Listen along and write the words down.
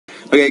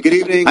Okay, good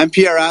evening. I'm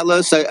Pierre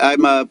Atlas.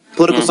 I'm a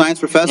political science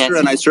professor,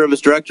 and I serve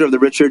as director of the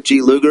Richard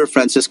G. Lugar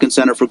Franciscan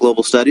Center for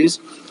Global Studies.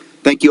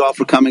 Thank you all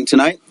for coming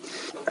tonight.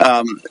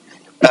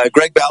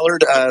 Greg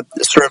Ballard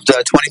served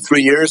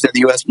 23 years in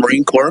the U.S.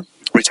 Marine Corps,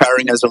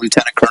 retiring as a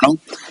lieutenant colonel,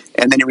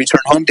 and then he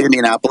returned home to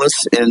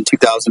Indianapolis in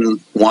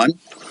 2001.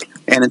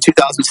 And in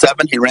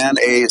 2007, he ran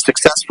a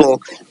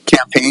successful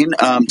campaign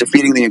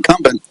defeating the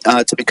incumbent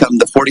to become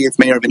the 48th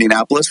mayor of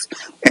Indianapolis.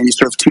 And he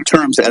served 2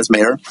 terms as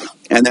mayor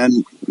and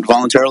then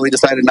voluntarily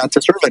decided not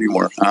to serve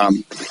anymore.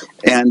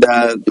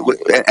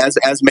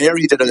 As mayor,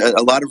 he did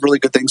a lot of really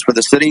good things for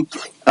the city,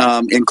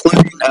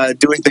 including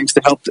doing things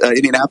to help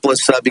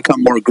Indianapolis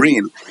become more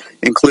green,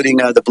 including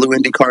the blue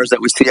Indy cars that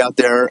we see out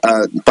there,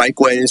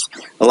 bikeways,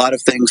 a lot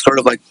of things, sort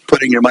of like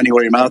putting your money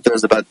where your mouth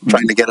is about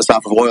trying to get us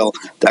off of oil,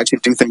 to actually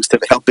do things to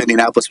help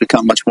Indianapolis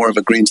become much more of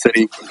a green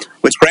city,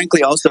 which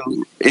frankly also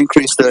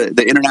increased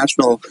the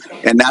international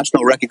and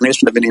national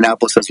recognition of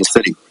Indianapolis as a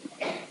city.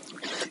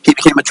 He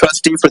became a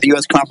trustee for the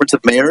U.S. Conference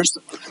of Mayors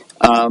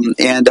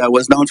and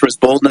was known for his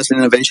boldness and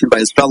innovation by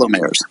his fellow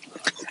mayors.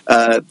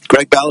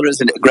 Greg Ballard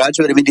is a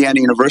graduate of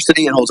Indiana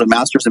University and holds a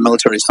master's in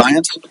military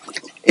science.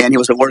 And he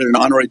was awarded an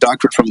honorary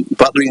doctorate from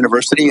Butler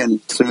University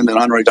and soon an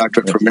honorary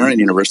doctorate from Mayoral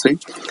University.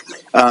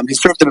 He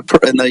served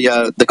in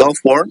the Gulf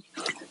War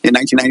in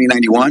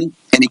 1990-91,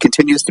 and he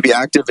continues to be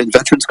active in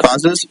veterans'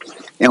 causes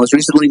and was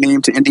recently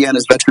named to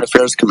Indiana's Veteran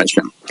Affairs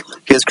Commission.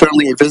 He is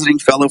currently a visiting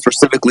fellow for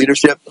civic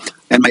leadership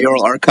and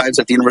mayoral archives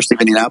at the University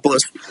of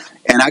Indianapolis.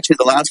 And actually,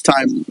 the last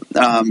time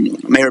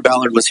Mayor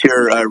Ballard was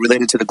here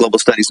related to the Global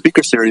Studies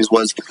Speaker Series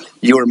was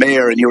you were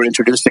mayor and you were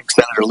introducing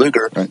Senator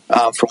Lugar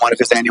from one of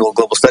his annual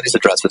Global Studies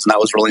addresses, and that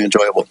was really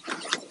enjoyable.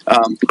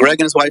 Greg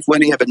and his wife,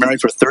 Winnie, have been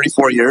married for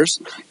 34 years,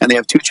 and they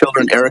have 2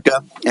 children,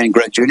 Erica and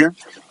Greg Jr.,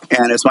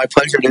 and it's my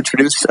pleasure to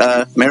introduce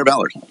Mayor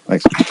Ballard.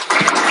 Thanks.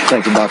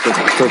 Thank you, Doctor.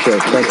 Appreciate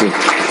it. Thank you.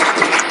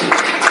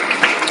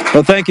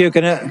 Well, thank you.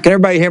 Can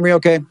everybody hear me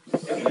okay?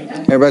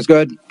 Everybody's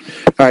good?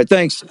 All right,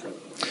 thanks.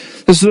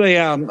 This is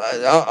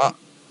I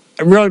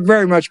really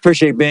very much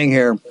appreciate being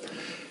here.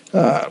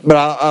 But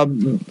I'll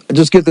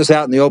just get this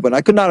out in the open.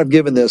 I could not have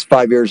given this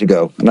 5 years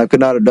ago, and I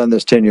could not have done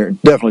this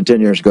definitely 10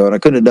 years ago, and I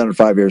couldn't have done it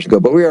 5 years ago.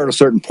 But we are at a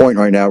certain point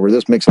right now where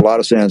this makes a lot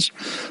of sense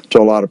to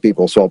a lot of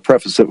people, so I'll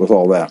preface it with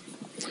all that.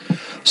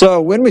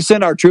 So when we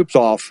send our troops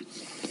off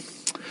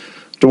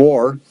to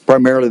war,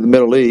 primarily the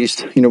Middle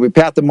East, we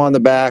pat them on the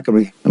back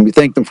and we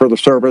thank them for the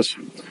service.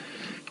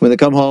 When they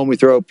come home, we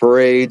throw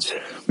parades.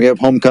 We have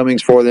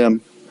homecomings for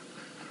them.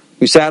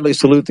 We sadly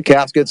salute the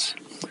caskets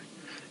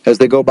as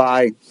they go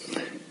by.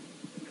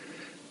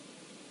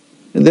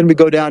 And then we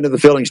go down to the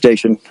filling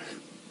station,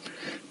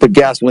 put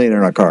gasoline in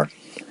our car.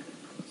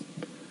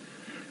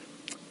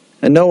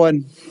 And no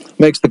one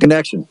makes the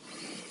connection.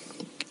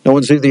 No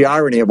one sees the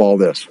irony of all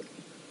this.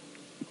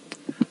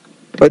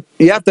 But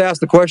you have to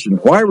ask the question,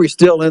 why are we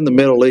still in the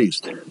Middle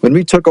East? When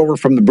we took over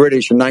from the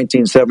British in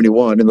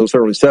 1971, in those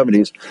early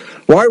 70s,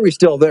 why are we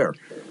still there?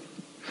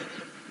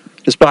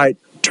 Despite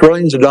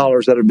trillions of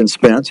dollars that have been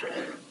spent,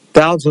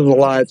 thousands of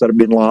lives that have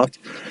been lost,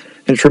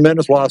 and a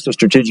tremendous loss of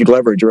strategic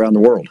leverage around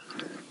the world.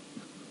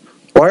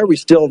 Why are we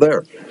still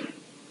there?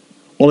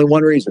 Only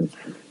one reason.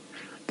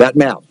 That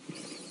map.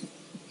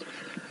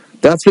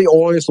 That's the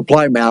oil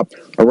supply map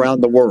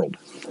around the world.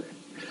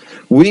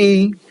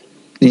 We,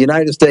 the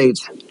United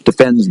States,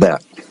 defends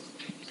that.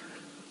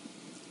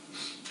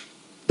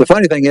 The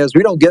funny thing is,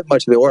 we don't get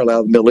much of the oil out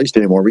of the Middle East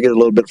anymore. We get a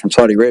little bit from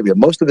Saudi Arabia.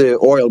 Most of the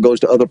oil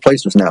goes to other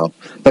places now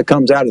that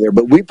comes out of there.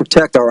 But we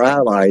protect our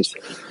allies'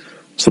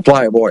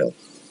 supply of oil.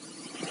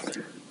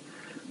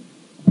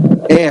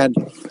 And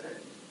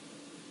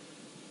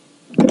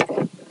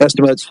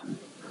estimates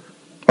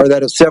are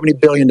that it's $70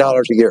 billion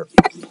a year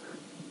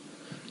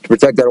to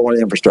protect that oil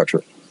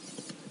infrastructure.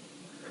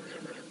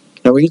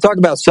 Now, when you talk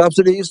about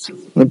subsidies,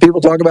 when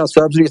people talk about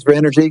subsidies for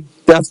energy,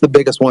 that's the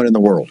biggest one in the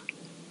world.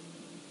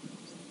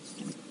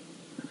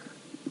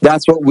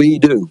 That's what we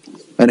do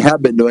and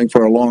have been doing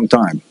for a long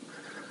time.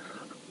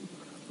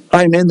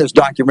 I'm in this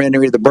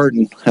documentary, The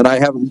Burden, and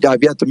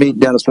I've yet to meet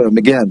Dennis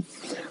again.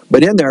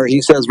 But in there,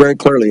 he says very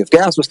clearly, if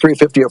gas was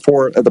 $3.50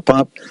 or $4 at the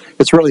pump,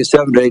 it's really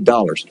 $7 to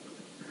 $8.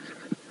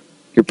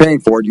 You're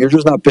paying for it. You're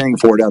just not paying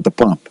for it at the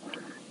pump.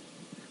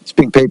 It's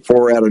being paid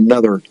for at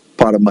another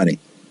pot of money.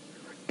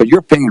 But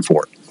you're paying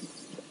for it.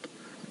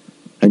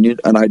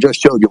 And I just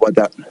showed you what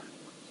that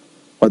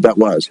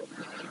was.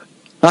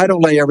 I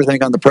don't lay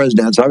everything on the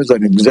president. I was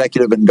an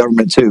executive in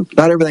government too.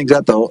 Not everything's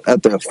at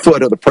the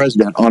foot of the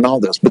president on all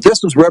this. But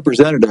this is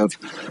representative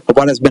of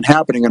what has been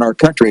happening in our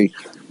country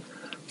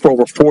for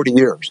over 40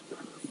 years.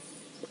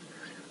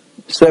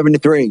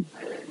 73.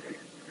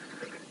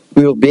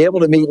 We will be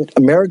able to meet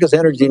America's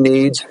energy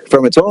needs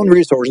from its own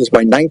resources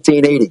by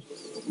 1980.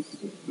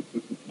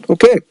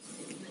 Okay.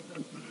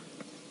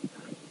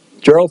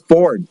 Gerald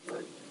Ford.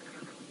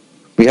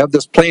 We have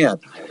this plan.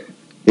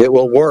 It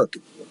will work.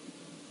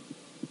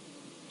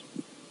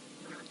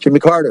 Jimmy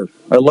Carter,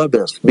 I love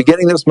this.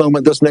 Beginning this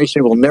moment, this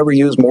nation will never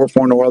use more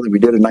foreign oil than we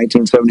did in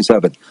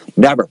 1977.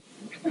 Never.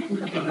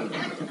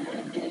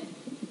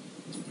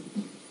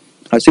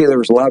 I see there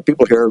was a lot of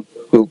people here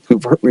who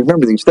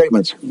remember these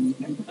statements.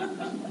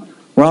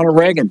 Ronald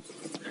Reagan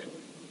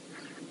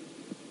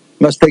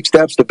must take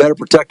steps to better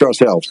protect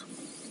ourselves.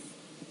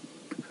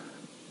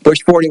 Bush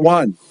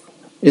 41,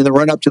 in the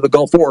run-up to the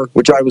Gulf War,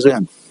 which I was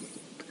in,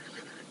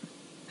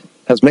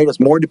 has made us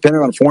more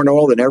dependent on foreign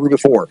oil than ever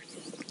before.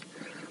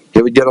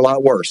 It would get a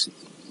lot worse.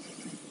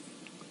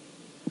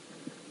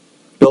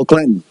 Bill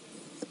Clinton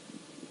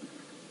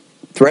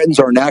threatens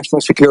our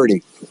national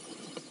security.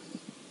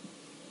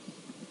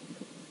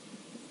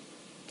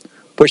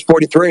 Bush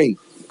 43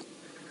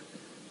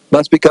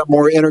 must become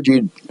more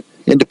energy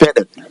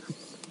independent.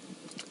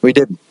 We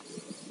didn't.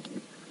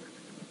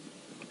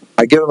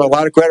 I give him a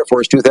lot of credit for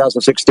his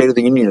 2006 State of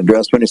the Union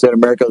address when he said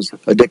America's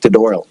addicted to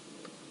oil.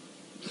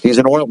 He's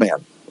an oil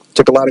man.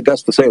 Took a lot of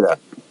guts to say that.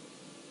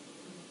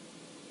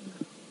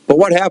 But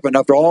what happened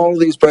after all of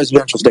these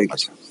presidential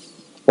statements?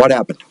 What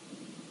happened?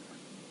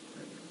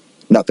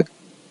 Nothing.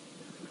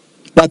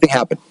 Nothing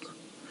happened.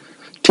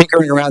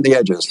 Tinkering around the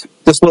edges.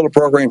 This little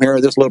program here,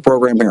 this little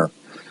program here.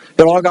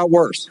 It all got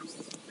worse.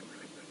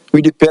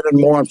 We depended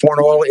more on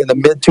foreign oil in the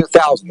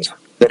mid-2000s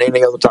than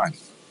any other time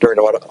during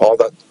all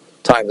the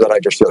times that I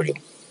just showed you.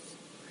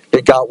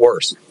 It got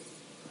worse.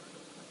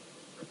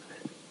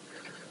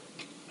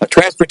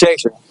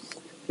 Transportation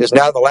is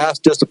now the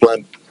last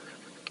discipline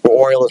where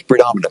oil is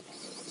predominant.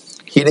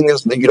 Heating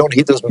is, you don't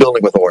heat this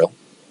building with oil.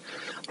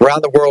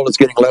 Around the world, it's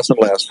getting less and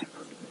less.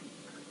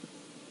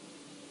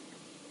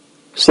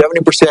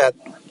 70%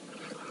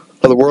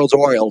 of the world's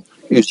oil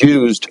is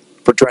used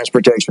for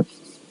transportation.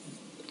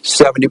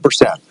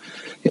 70%.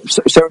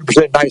 70% in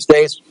the United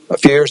States, a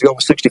few years ago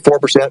was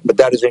 64%, but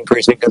that is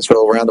increasing, and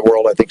so around the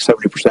world I think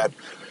 70%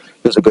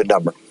 is a good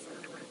number.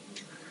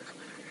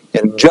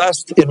 And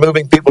just in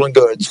moving people and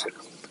goods,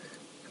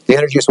 the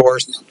energy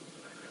source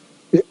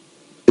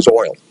is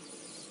oil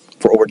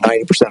for over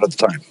 90% of the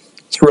time.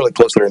 It's really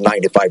closer to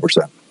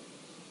 95%.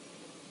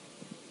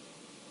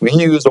 We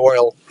use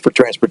oil for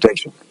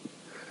transportation.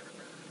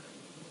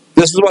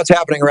 This is what's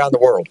happening around the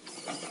world.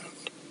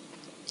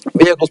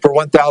 Vehicles per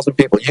 1,000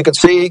 people. You can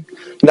see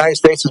the United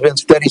States has been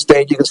steady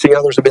state. You can see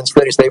others have been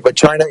steady state. But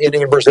China,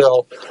 India, and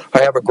Brazil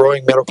have a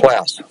growing middle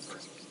class.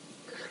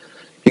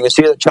 You can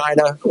see that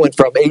China went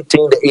from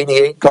 18 to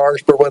 88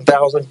 cars per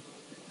 1,000.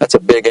 That's a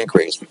big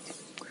increase.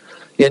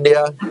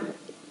 India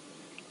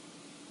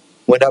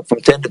went up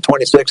from 10 to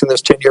 26 in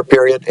this 10-year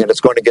period, and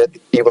it's going to get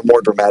even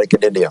more dramatic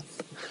in India.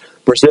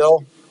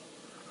 Brazil,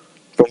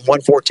 from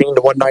 114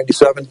 to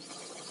 197.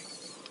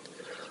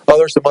 Oh,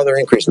 there's some other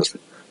increases.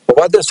 But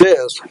what this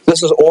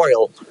is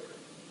oil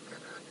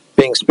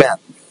being spent.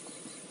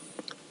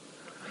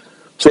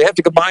 So you have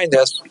to combine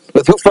this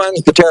with who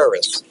funds the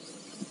terrorists,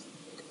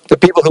 the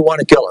people who want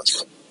to kill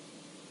us.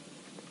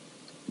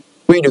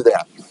 We do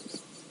that.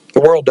 The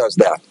world does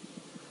that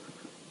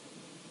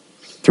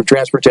through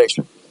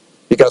transportation,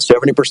 because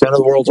 70% of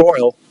the world's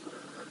oil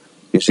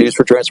is used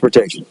for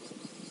transportation.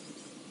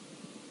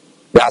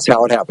 That's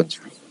how it happens.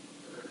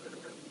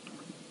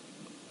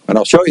 And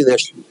I'll show you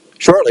this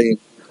shortly,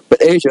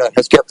 but Asia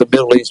has kept the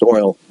Middle East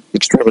oil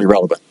extremely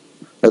relevant.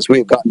 As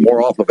we've gotten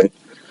more off of it,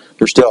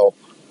 there's still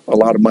a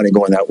lot of money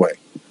going that way.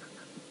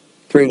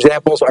 3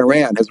 examples: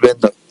 Iran has been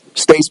the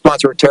state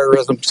sponsor of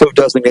terrorism, so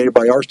designated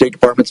by our State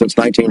Department since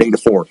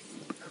 1984.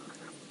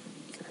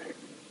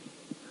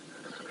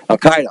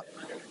 Al-Qaeda,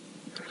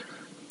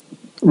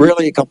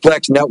 really a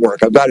complex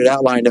network. I've got it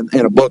outlined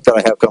in a book that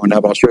I have coming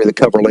up. I'll show you the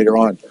cover later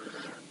on.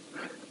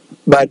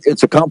 But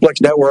it's a complex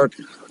network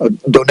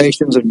of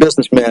donations and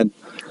businessmen,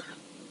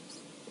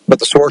 but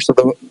the source of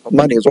the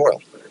money is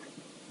oil.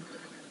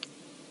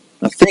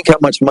 Now think how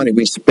much money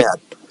we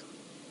spent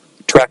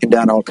tracking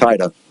down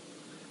Al-Qaeda,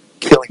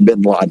 killing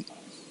bin Laden.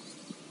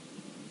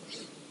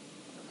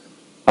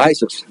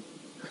 ISIS,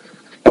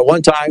 at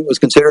one time, was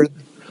considered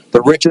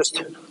the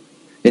richest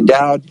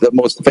endowed, the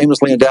most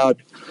famously endowed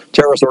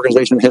terrorist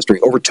organization in history.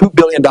 Over $2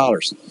 billion.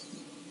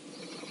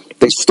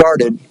 They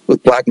started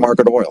with black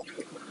market oil.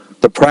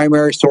 The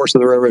primary source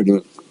of the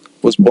revenue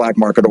was black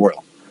market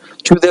oil.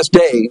 To this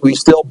day, we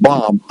still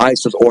bomb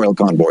ISIS oil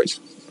convoys.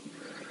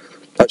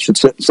 That should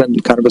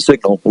send kind of a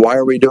signal. Why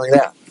are we doing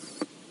that?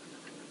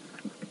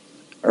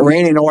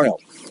 Iranian oil.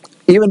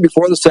 Even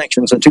before the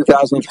sanctions in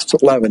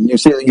 2011, you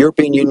see the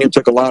European Union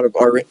took a lot of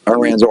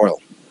Iran's oil.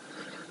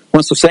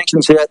 Once the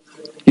sanctions hit,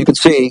 you can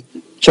see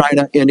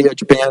China, India,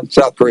 Japan,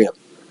 South Korea.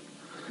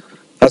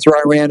 That's where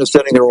Iran is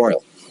sending their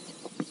oil.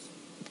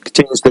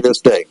 Continues to this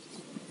day.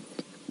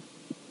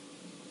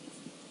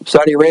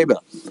 Saudi Arabia.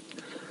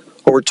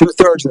 Over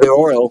 2/3 of the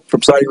oil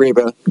from Saudi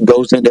Arabia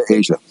goes into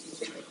Asia.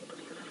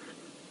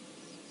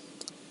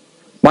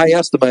 My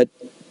estimate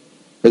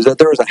is that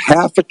there is a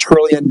 $500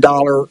 billion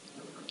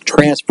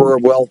transfer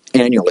of wealth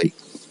annually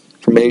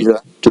from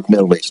Asia to the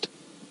Middle East.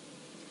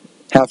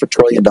 $500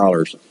 billion.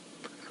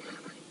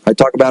 I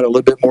talk about it a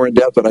little bit more in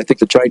depth, but I think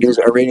the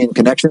Chinese-Iranian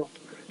connection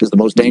is the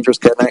most dangerous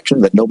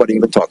connection that nobody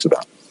even talks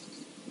about.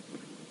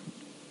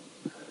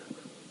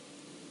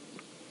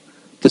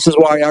 This is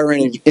why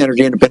Iranian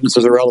energy independence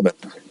is irrelevant.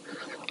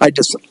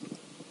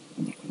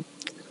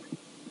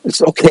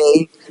 It's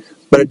okay,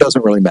 but it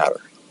doesn't really matter.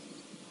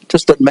 It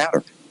just doesn't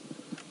matter.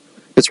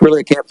 It's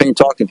really a campaign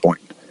talking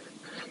point.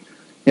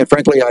 And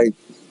frankly, I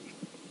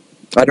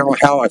don't know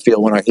how I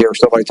feel when I hear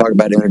somebody talk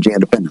about energy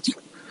independence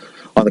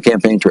on the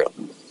campaign trail.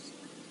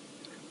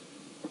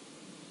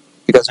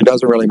 Because it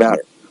doesn't really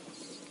matter.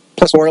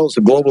 Plus, oil is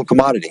a global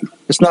commodity.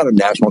 It's not a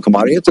national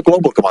commodity, it's a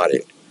global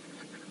commodity.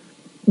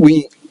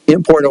 We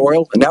import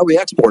oil, and now we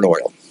export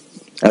oil,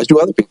 as do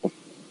other people.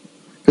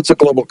 It's a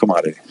global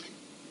commodity.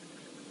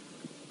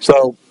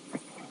 So,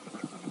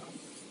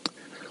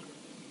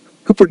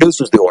 who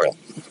produces the oil?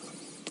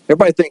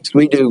 Everybody thinks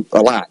we do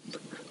a lot.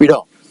 We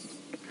don't.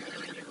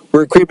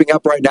 We're creeping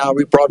up right now.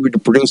 We probably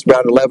produce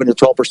about 11 to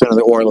 12% of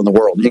the oil in the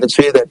world. You can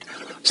see that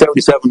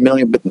 77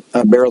 million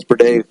barrels per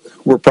day,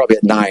 we're probably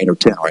at 9 or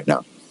 10 right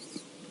now,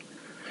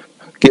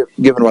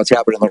 given what's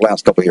happened in the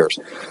last couple of years.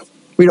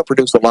 We don't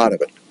produce a lot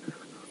of it.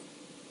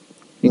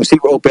 You can see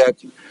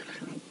OPEC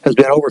has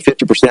been over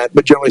 50%,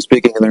 but generally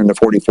speaking, they're in the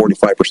 40,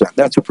 45%.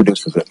 That's who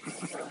produces it.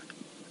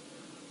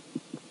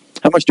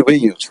 How much do we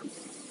use?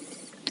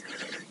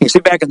 You can see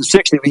back in the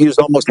 60s, we used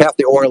almost half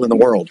the oil in the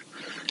world.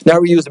 Now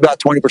we use about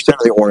 20% of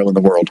the oil in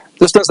the world.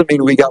 This doesn't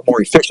mean we got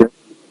more efficient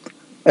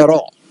at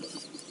all.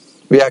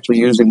 We're actually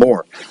using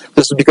more.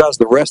 This is because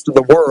the rest of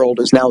the world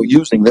is now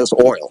using this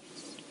oil,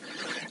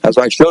 as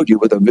I showed you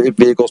with the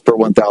vehicles per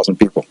 1,000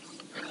 people.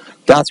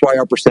 That's why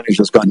our percentage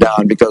has gone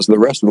down, because the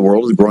rest of the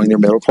world is growing their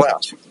middle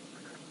class.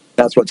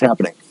 That's what's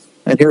happening.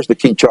 And here's the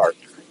key chart.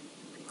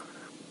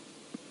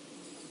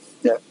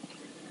 Yeah.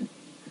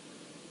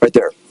 Right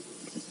there.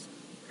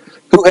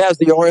 Who has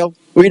the oil?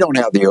 We don't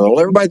have the oil.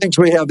 Everybody thinks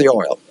we have the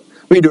oil.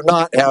 We do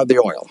not have the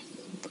oil.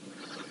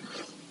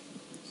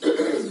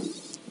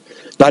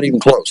 Not even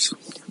close.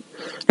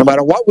 No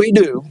matter what we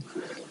do,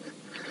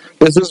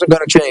 this isn't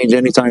going to change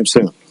anytime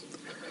soon.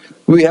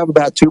 We have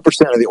about 2%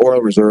 of the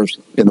oil reserves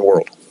in the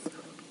world.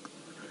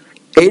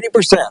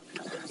 80%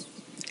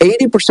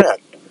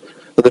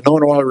 of the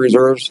known oil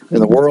reserves in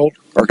the world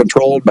are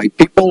controlled by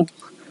people,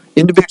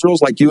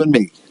 individuals like you and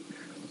me.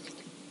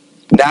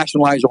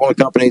 Nationalized oil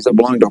companies that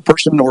belong to a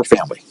person or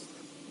family.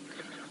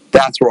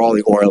 That's where all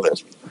the oil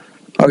is.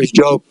 I always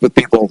joke with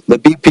people, the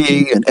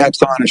BP and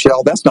Exxon and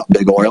Shell, that's not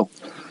big oil.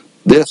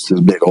 This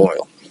is big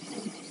oil.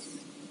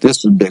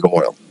 This is big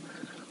oil.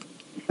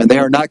 And they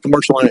are not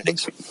commercial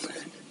entities.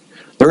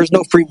 There is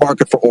no free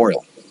market for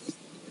oil.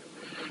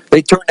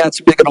 They turn that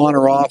spigot on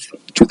or off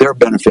to their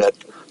benefit,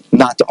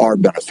 not to our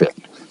benefit.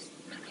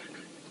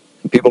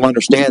 People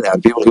understand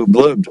that. People who've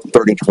lived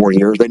 30 to 40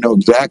 years, they know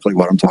exactly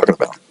what I'm talking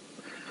about.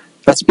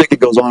 That spigot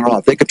goes on and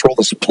off. They control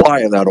the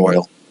supply of that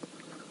oil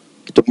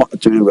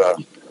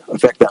to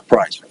affect that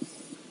price.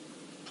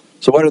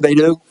 So what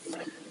do?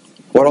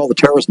 What all the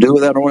terrorists do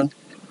with that oil?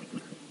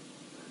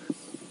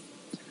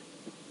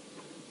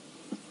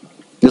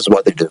 This is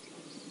what they do.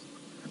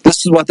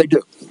 This is what they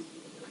do.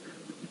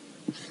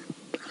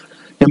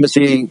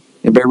 Embassy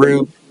in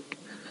Beirut,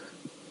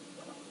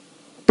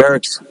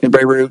 barracks in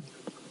Beirut,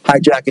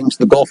 hijackings,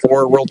 the Gulf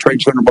War, World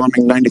Trade Center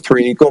bombing,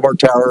 93, Ballard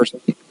Towers,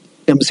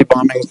 embassy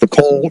bombings, the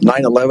Cole,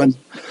 9/11,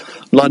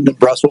 London,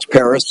 Brussels,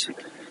 Paris.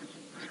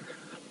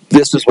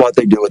 This is what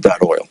they do with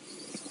that oil.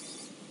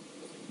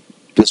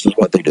 This is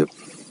what they do.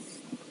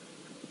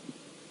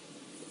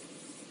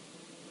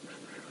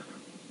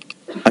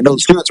 I know the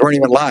students weren't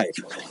even live,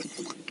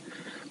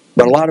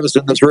 but a lot of us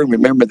in this room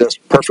remember this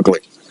perfectly.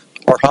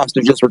 Our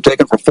hostages were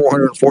taken for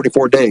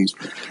 444 days.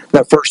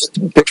 That first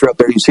picture up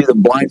there, you see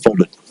them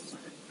blindfolded,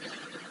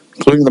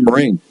 including the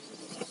Marine.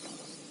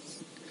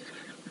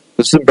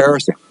 This is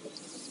embarrassing.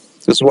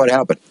 This is what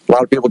happened. A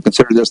lot of people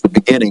consider this the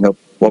beginning of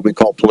what we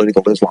call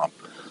political Islam.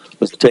 It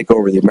was to take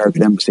over the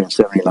American embassy in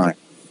 79.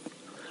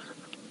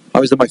 I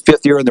was in my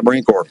 5th year in the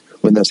Marine Corps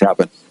when this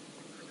happened.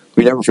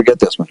 We never forget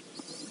this one.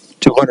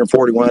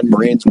 241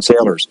 Marines and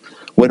sailors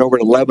went over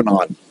to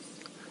Lebanon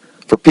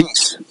for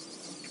peace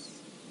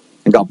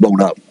and got blown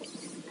up.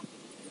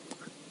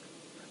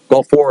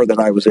 Gulf War that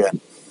I was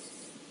in.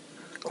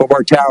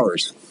 Ballard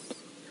Towers.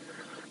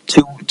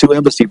 Two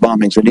embassy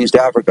bombings in East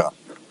Africa.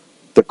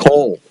 The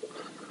Cole.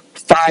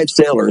 5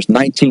 sailors,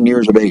 19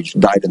 years of age,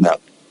 died in the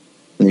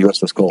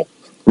USS Cole.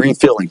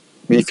 Refueling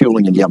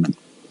in Yemen.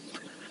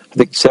 I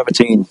think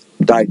 17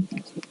 died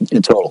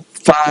in total.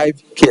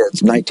 5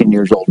 kids, 19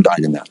 years old,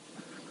 died in that.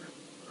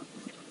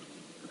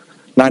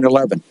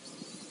 9/11.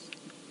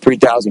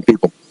 3,000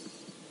 people.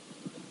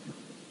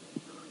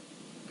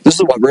 This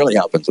is what really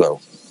happens,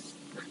 though.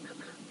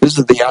 This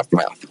is the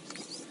aftermath.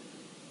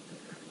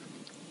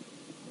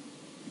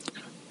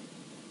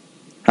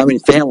 How many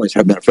families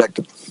have been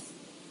affected?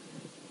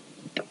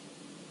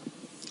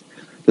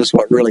 This is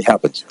what really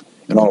happens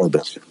in all of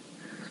this.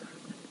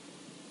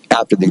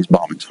 After these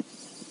bombings,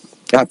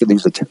 after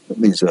these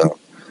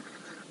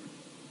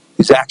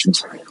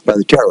actions by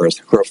the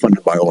terrorists who are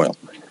funded by oil.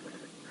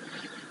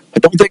 I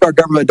don't think our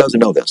government doesn't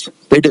know this.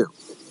 They do.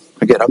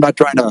 Again, I'm not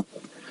trying to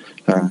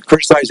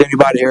criticize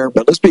anybody here,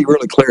 but let's be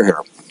really clear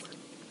here.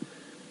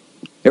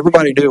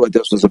 Everybody knew what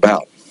this was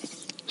about.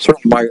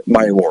 Certainly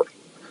Mayoral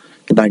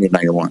in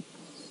 1991.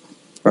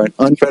 Right?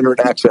 Unfettered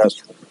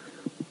access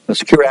and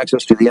secure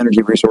access to the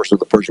energy resources of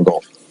the Persian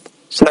Gulf.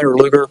 Senator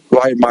Lugar, who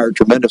I admire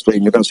tremendously,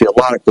 and you're going to see a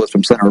lot of quotes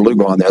from Senator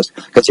Lugar on this,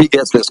 because he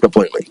gets this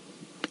completely.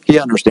 He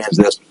understands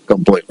this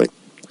completely.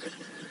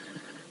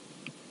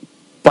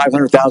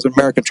 500,000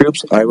 American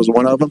troops, I was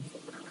one of them,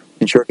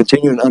 ensure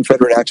continued and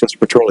unfettered access to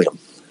petroleum.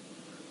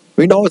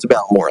 We know it's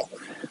about oil.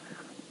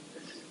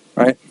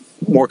 Right?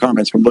 More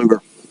comments from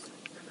Lugar.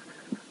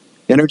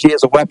 Energy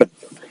is a weapon.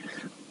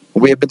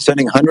 We have been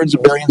sending hundreds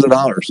of billions of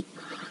dollars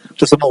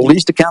to some of the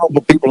least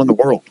accountable people in the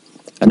world.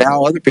 And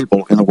now other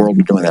people in the world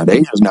are doing that.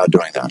 Asia is now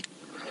doing that.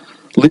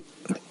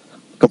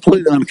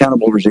 Completely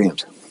unaccountable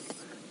regimes.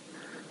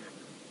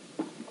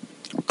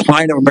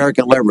 Decline of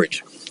American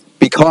leverage.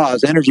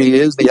 Because energy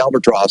is the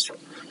albatross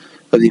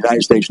of the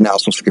United States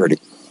national security.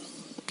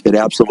 It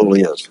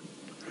absolutely is.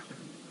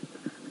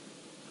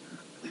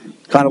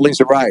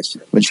 Condoleezza Rice,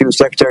 when she was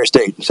Secretary of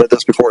State, said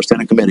this before a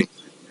Senate committee.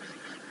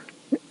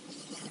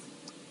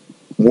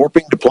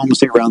 Warping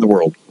diplomacy around the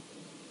world.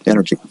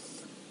 Energy.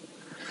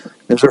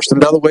 Is there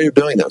another way of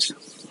doing this?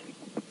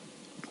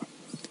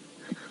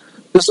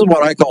 This is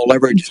what I call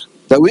leverage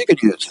that we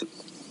could use.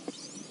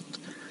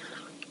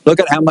 Look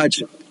at how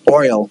much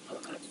oil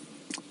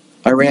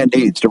Iran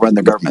needs to run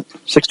their government.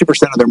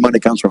 60% of their money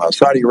comes from us.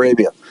 Saudi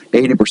Arabia,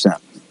 80%.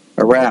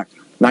 Iraq,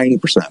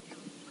 90%.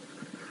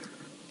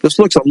 This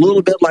looks a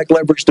little bit like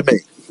leverage to me.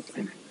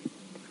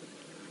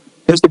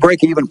 Here's the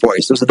break-even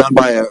price. This is done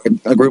by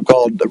a group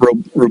called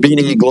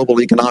Rubini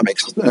Global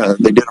Economics.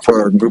 They did it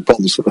for a group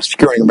called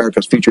Securing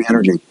America's Future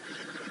Energy.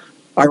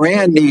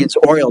 Iran needs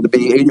oil to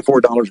be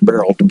 $84 a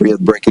barrel to be at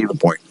the break-even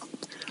point.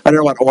 I don't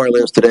know what oil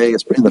is today.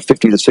 It's in the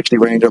 50 to 60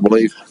 range, I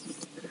believe.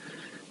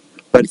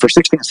 But for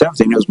 16 and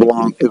 17,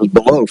 it was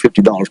below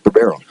 $50 per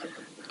barrel,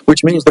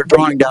 which means they're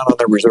drawing down on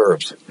their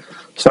reserves.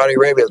 Saudi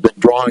Arabia has been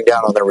drawing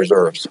down on their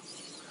reserves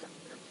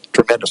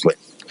tremendously.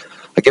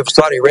 I give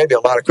Saudi Arabia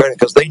a lot of credit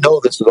because they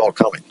know this is all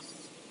coming.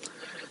 You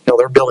know,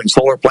 they're building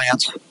solar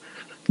plants.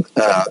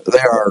 They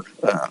are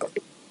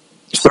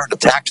starting to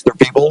tax their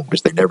people,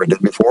 which they never did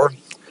before,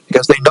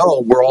 because they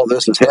know where all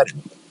this is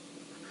headed.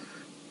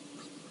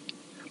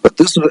 But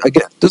this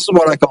is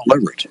what I call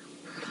leverage.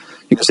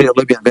 You can see that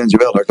Libya and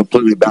Venezuela are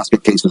completely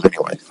basket cases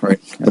anyway, right?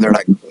 And they're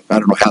not, I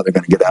don't know how they're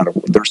going to get out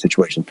of their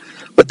situation.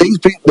 But these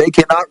people, they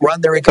cannot run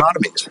their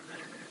economies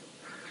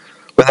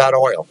without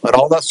oil and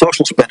all that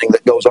social spending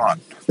that goes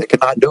on. They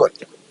cannot do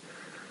it.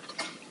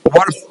 But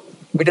what if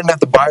we didn't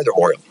have to buy their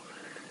oil?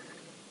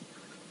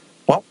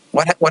 Well,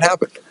 what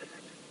happened?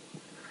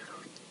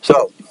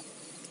 So,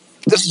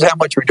 this is how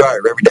much we drive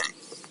every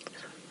day.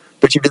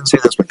 But you didn't see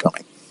this one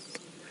coming.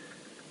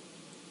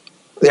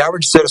 The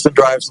average citizen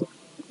drives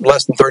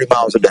less than 30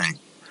 miles a day.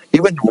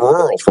 Even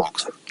rural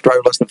folks drive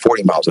less than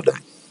 40 miles a day.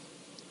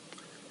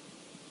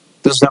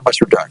 This is how much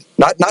we drive.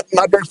 Not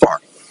very far.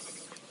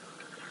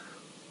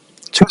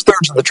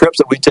 2/3 of the trips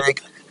that we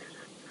take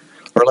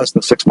are less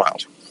than 6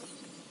 miles.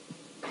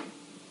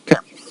 Okay.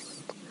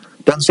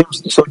 Doesn't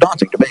seem so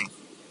daunting to me.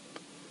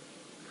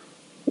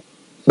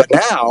 But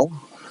now,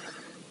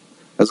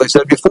 as I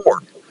said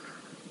before,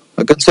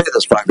 I couldn't say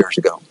this 5 years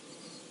ago.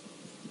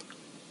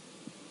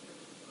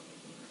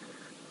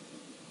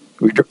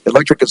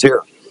 Electric is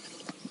here.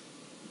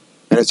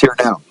 And it's here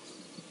now.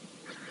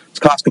 It's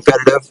cost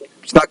competitive.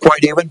 It's not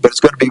quite even, but it's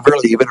going to be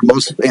really even. And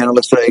most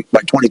analysts say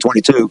by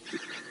 2022,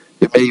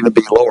 it may even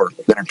be lower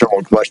than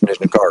internal combustion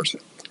engine cars.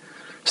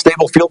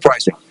 Stable fuel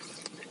pricing.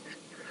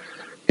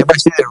 Anybody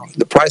see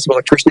the price of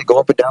electricity go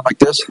up and down like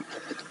this?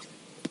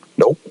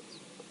 Nope.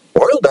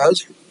 Oil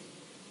does.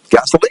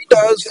 Gasoline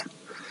does.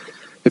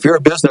 If you're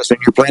a business and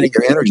you're planning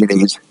your energy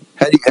needs,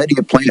 how do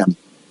you plan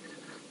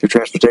your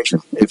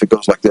transportation if it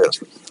goes like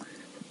this?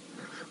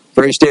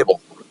 Very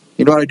stable.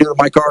 You know what I do with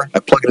my car? I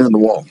plug it into the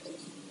wall.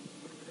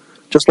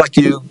 Just like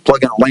you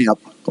plug in a lamp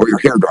or your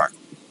hair dryer.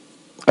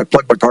 I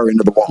plug my car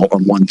into the wall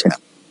on 110.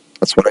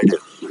 That's what I do.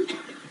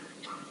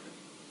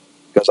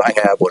 Because I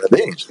have one of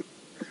these.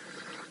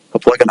 A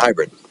plug-in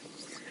hybrid.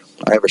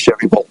 I have a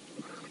Chevy Bolt.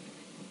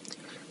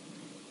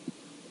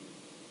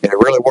 And it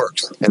really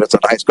works. And it's a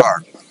nice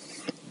car.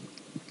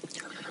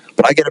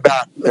 But I get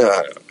about,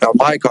 on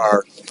my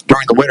car,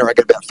 during the winter, I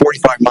get about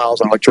 45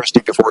 miles on electricity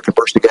before it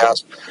converts to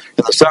gas.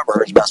 In the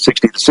summer, it's about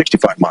 60 to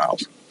 65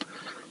 miles.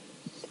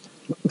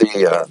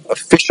 The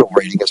official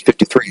rating is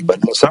 53, but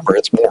in the summer,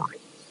 it's more.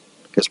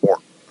 It's more.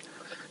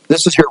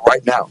 This is here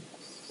right now.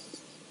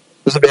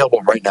 This is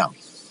available right now.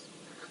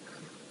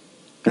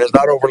 And it's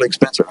not overly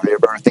expensive.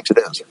 Everybody thinks it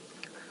is.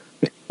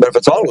 But if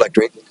it's all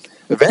electric,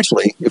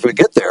 eventually, if we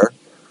get there,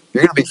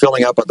 you're going to be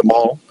filling up at the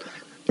mall.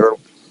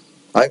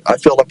 I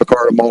filled up a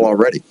car at a mall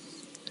already.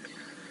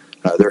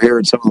 They're here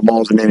in some of the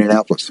malls in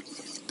Indianapolis.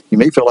 You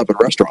may fill up at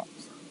a restaurant.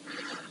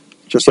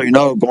 Just so you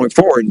know, going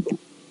forward,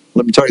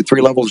 let me tell you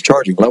 3 levels of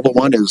charging. Level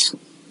 1 is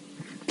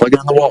plug it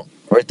in the wall,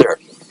 right there.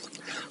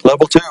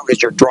 Level 2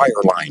 is your dryer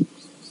line.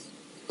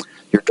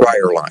 Your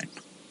dryer line.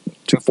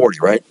 240,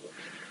 right?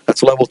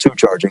 That's level 2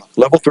 charging.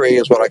 Level 3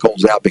 is what I call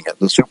zapping it,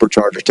 the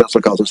supercharger.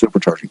 Tesla calls it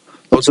supercharging.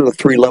 Those are the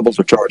 3 levels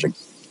of charging.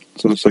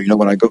 So you know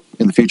when I go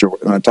in the future,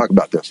 when I talk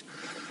about this.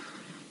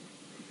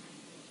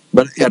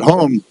 But at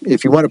home,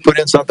 if you want to put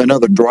in something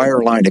another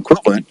dryer line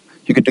equivalent,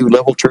 you could do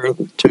level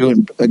 2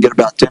 and get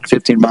about 10 to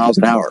 15 miles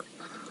an hour.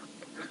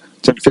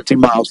 10 to 15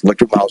 miles,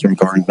 electric miles in your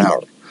car in an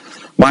hour.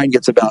 Mine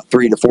gets about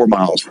 3 to 4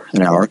 miles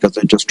an hour because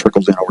it just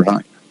trickles in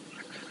overnight.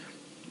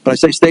 But I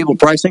say stable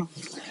pricing.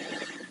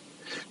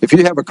 If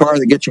you have a car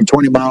that gets you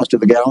 20 miles to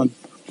the gallon,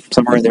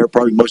 somewhere in there,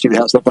 probably most of you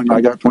have something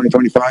like that, 20,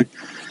 25.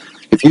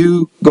 If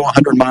you go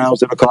 100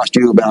 miles, it'll cost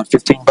you about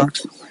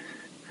 $15.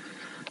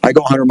 I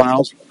go 100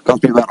 miles, it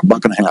costs me about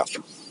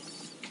 $1.50.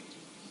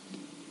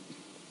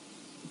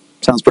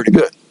 Sounds pretty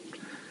good.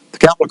 The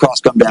capital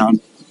costs come down,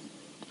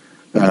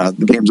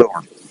 the game's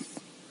over.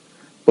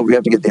 But we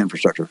have to get the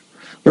infrastructure.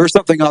 There's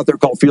something out there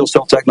called fuel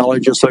cell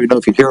technology, just so you know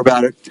if you hear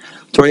about it.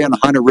 Toyota and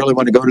Honda really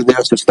want to go to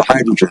this. It's the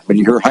hydrogen. When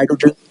you hear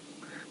hydrogen,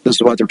 this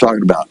is what they're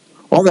talking about.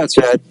 All that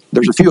said,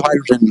 there's a few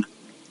hydrogen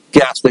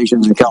gas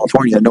stations in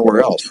California and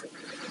nowhere else.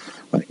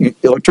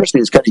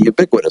 Electricity is kind of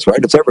ubiquitous, right?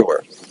 It's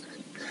everywhere.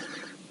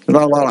 There's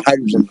not a lot of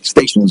hydrogen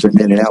stations in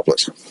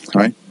Indianapolis,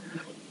 right?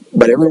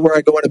 But everywhere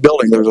I go in a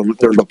building,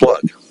 there's a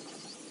plug.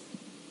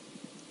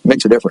 It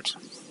makes a difference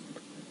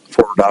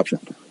for adoption.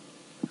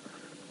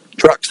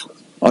 Trucks.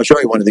 I'll show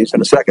you one of these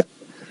in a second.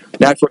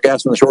 Natural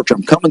gas in the short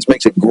term. Cummins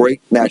makes a great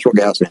natural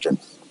gas engine.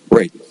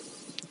 Great.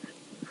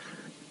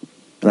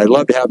 And I'd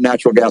love to have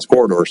natural gas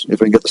corridors if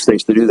we can get the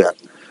states to do that.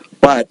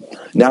 But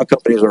now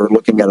companies are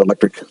looking at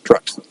electric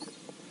trucks.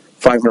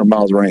 500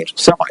 miles of range.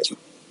 Semis.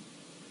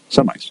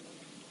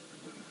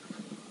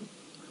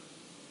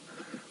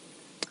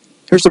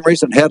 Here's some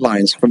recent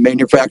headlines from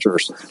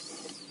manufacturers.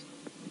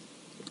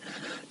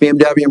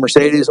 BMW,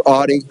 Mercedes,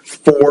 Audi,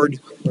 Ford,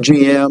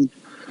 GM,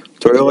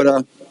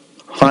 Toyota,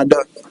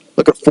 Honda.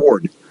 Look at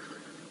Ford.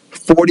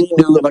 40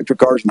 new electric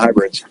cars and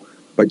hybrids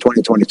by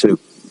 2022.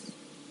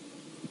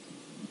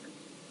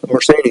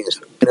 Mercedes,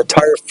 an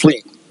entire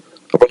fleet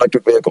of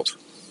electric vehicles.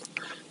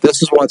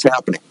 This is what's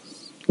happening.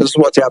 This is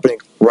what's happening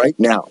right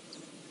now.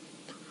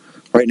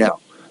 Right now.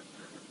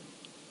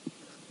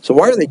 So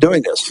why are they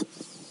doing this?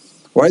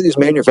 Why are these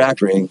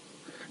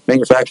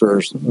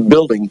manufacturers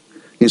building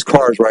these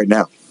cars right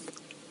now?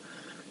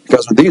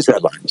 Because of these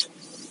headlines.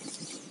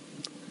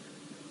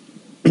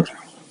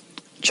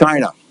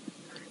 China,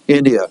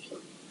 India,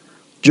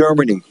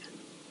 Germany,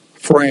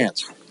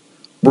 France,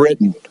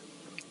 Britain,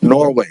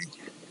 Norway.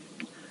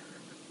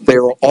 They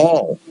are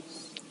all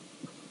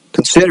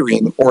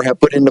considering or have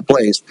put into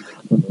place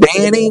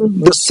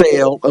banning the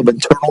sale of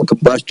internal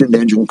combustion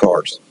engine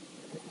cars.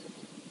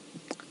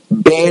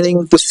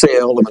 Banning the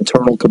sale of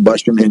internal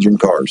combustion engine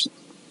cars.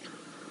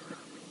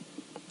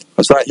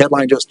 I saw a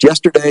headline just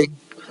yesterday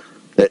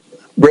that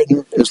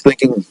Britain is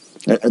thinking,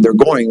 and they're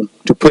going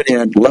to put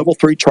in level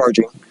 3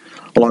 charging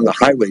along the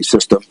highway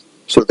system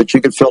so that you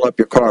can fill up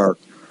your car,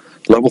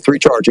 level 3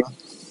 charging,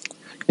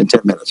 in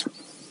 10 minutes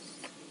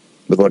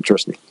with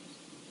electricity.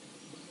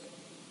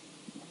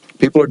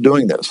 People are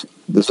doing this.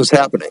 This is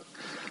happening.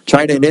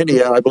 China and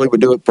India, I believe,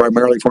 would do it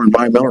primarily for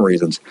environmental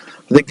reasons.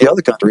 I think the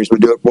other countries would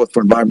do it both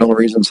for environmental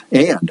reasons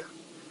and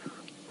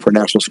for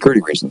national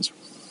security reasons.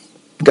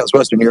 Because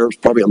Western Europe is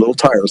probably a little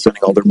tired of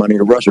sending all their money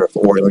to Russia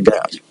for oil and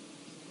gas.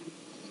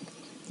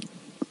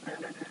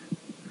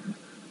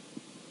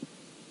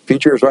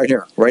 Future is right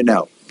here, right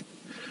now.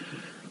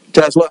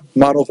 Tesla,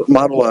 Model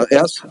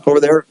S over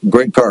there,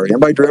 great car.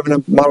 Anybody driven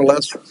a Model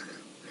S?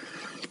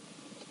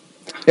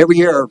 Every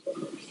year,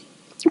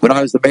 when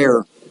I was the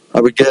mayor,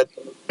 I would get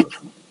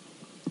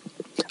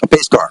a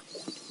pace car.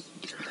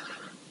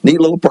 Neat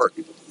little perk.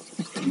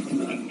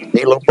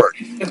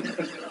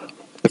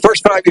 The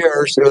first 5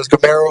 years, it was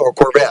Camaro or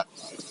Corvette,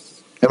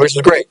 which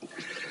is great.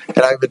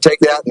 And I would take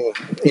that, and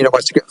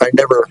I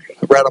never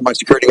rattled my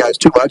security guys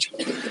too much.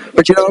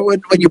 But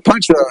when you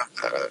punch a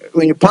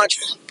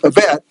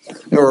vet,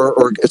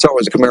 or it's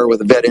always a Camaro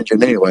with a vet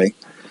engine anyway,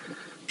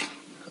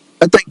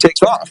 that thing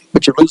takes off.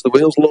 But you lose the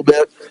wheels a little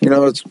bit.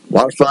 It's a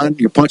lot of fun.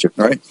 You punch it,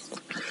 right?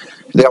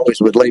 They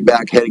always would lay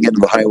back heading into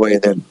the highway,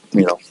 and then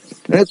and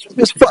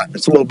it's fun.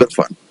 It's a little bit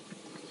fun.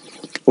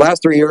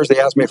 Last 3 years, they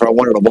asked me if I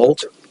wanted a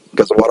Volt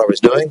because of what I was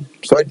doing.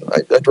 So I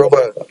drove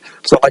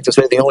so I like to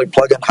say, the only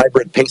plug-in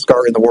hybrid pace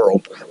car in the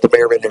world the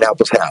mayor of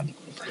Indianapolis had.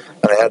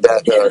 And I had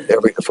that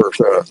for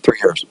 3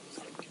 years.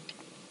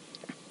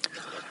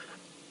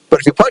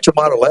 But if you punch a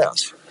Model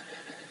S,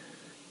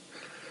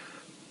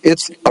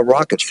 it's a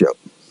rocket ship.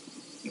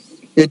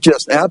 It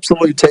just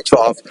absolutely takes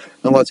off.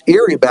 And what's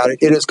eerie about it,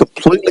 it is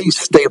completely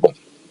stable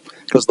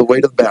because of the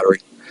weight of the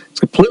battery. It's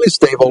completely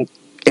stable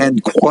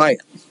and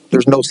quiet.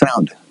 There's no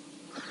sound.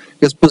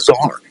 It's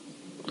bizarre.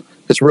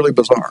 It's really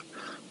bizarre.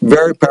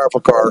 Very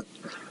powerful car,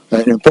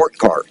 an important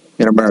car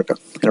in America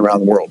and around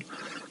the world.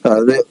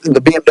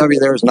 The BMW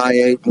there is an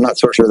i8. I'm not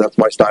so sure that's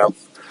my style.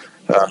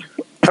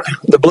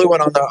 The blue one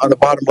on the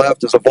bottom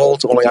left is a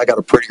Volt, only I got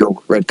a prettier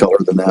red color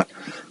than that.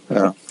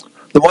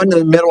 The one in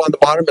the middle on the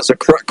bottom is a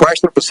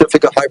Chrysler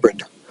Pacifica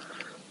hybrid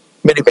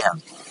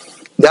minivan.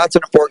 That's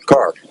an important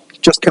car.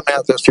 Just come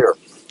out this year.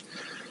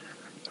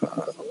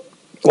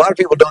 A lot of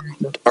people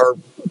are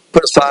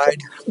put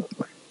aside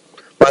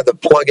by the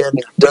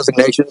plug-in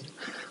designation,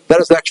 That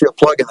is actually a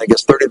plug-in that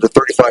gets 30 to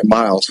 35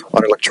 miles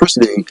on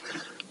electricity.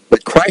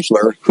 But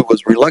Chrysler, who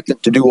was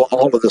reluctant to do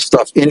all of this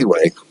stuff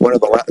anyway, one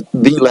of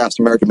the last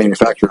American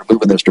manufacturer to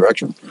move in this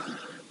direction,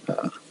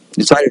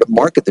 decided to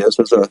market this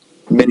as a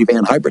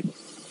minivan hybrid,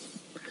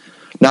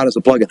 not as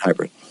a plug-in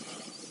hybrid,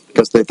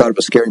 because they thought it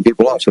was scaring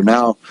people off. So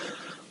now,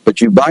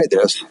 but you buy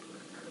this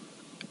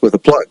with a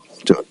plug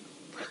to it,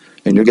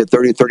 and you'll get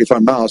 30,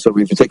 35 miles. So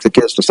if you take the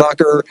kids to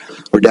soccer,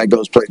 or dad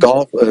goes play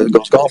golf,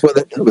 goes golf with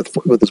it,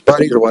 with his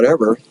buddies or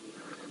whatever,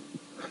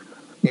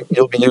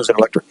 you'll be using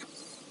electric,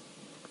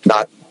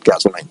 not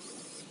gasoline.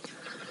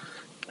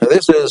 Now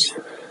this is,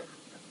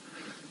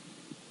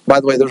 by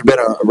the way, there's been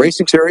a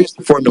racing series,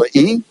 Formula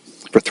E,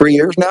 for 3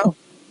 years now.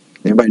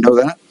 Anybody know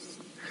that?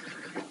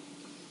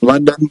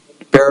 London,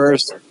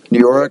 Paris, New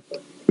York,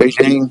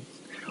 Beijing,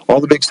 all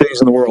the big cities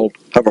in the world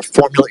have a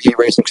Formula E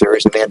racing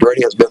series, and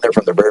Andretti has been there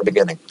from the very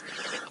beginning.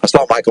 I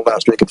saw Michael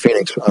last week in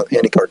Phoenix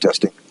IndyCar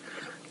testing.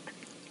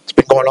 It's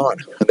been going on,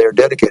 and they're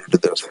dedicated to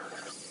this.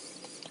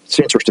 It's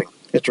interesting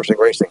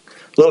racing.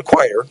 A little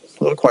quieter.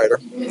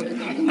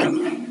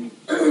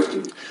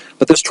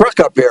 But this truck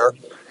up here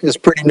is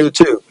pretty new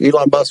too.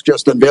 Elon Musk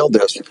just unveiled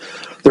this.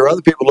 There are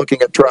other people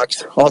looking at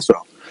trucks also.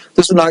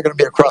 This is not going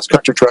to be a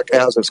cross-country truck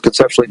as it's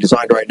conceptually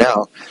designed right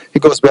now.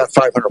 It goes about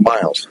 500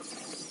 miles.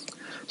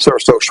 So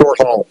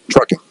short-haul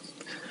trucking.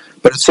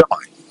 But it's semi.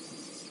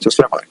 It's a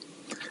semi.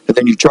 And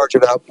then you charge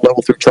it up,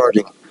 level 3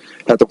 charging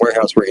at the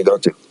warehouse where you go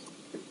to.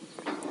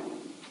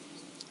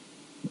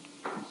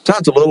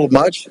 Sounds a little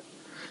much.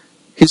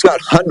 He's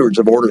got hundreds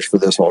of orders for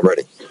this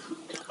already.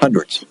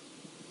 Hundreds.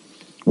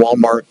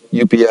 Walmart,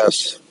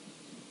 UPS,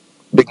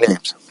 big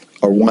names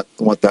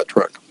want that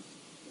truck.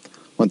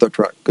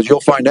 Because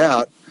you'll find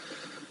out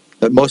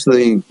that most of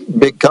the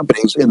big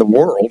companies in the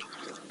world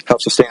have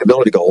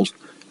sustainability goals,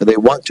 and they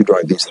want to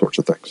drive these sorts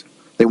of things.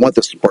 They want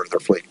this as part of their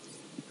fleet.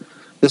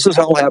 This is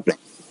all happening.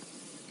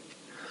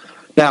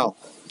 Now,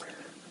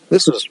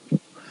 this is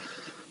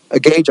a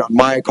gauge on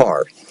my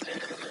car.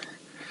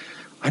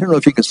 I don't know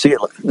if you can see it.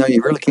 No,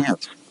 you really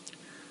can't.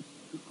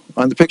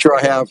 On the picture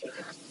I have,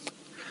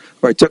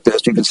 where I took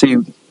this, you can see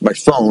my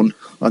phone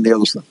on the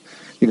other side.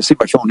 You can see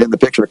my phone in the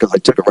picture because I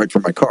took it right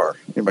from my car,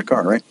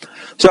 right?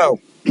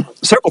 So,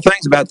 several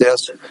things about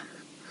this.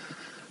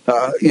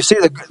 You see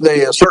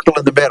the circle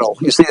in the middle.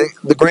 You see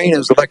the green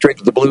is electric,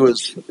 the blue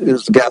is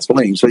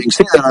gasoline. So you can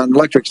see that on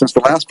electric, since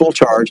the last full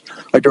charge,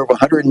 I drove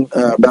about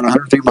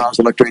 103 miles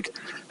electric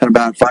and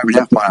about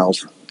 5.5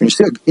 miles. And you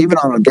see, even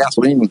on a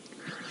gasoline,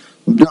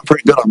 I'm doing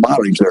pretty good on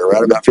mileage there,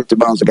 right? About 50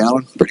 miles a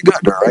gallon. Pretty good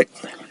there, right?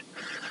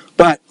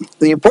 But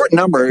the important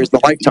number is the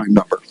lifetime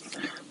number.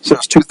 It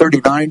says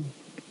 239.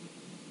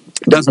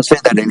 It doesn't say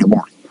that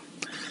anymore.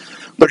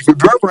 But if you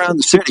drove around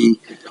the city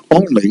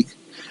only,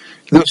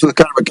 this was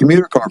kind of a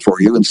commuter car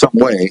for you in some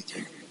way,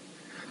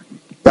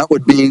 that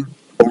would be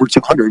over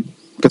 200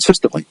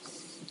 consistently.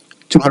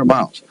 200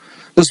 miles.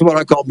 This is what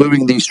I call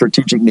moving the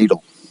strategic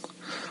needle.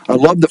 I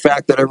love the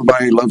fact that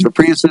everybody loves their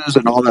Priuses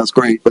and all that's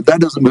great, but that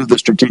doesn't move the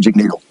strategic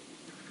needle.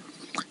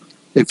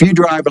 If you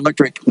drive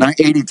electric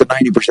 80 to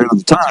 90% of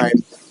the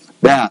time,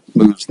 that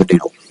moves the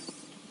needle.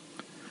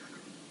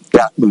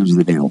 That moves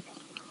the needle.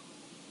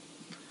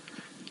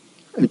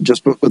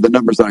 Just with the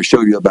numbers that I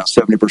showed you, about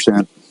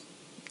 70%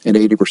 and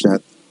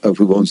 80% of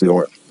who owns the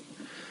oil.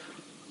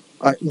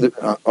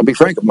 I'll be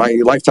frank, my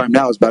lifetime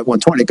now is about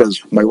 120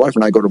 because my wife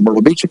and I go to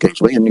Myrtle Beach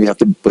occasionally, and you have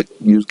to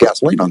use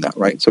gasoline on that,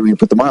 right? So you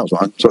put the miles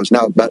on. So it's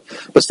now about,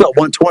 but still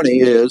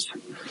 120 is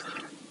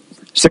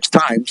 6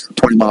 times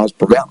 20 miles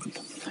per gallon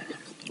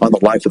on the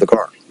life of the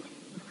car.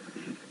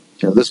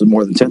 You know, this is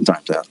more than 10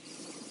 times that.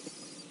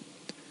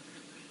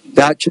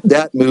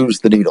 That moves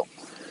the needle.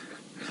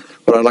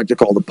 What I like to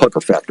call the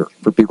pucker factor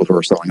for people who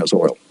are selling us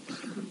oil.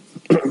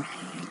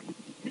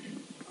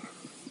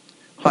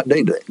 Hot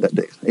day today, that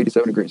day,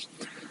 87 degrees.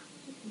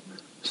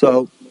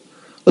 So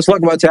let's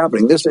look at what's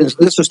happening. This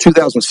is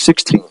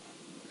 2016.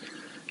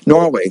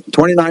 Norway,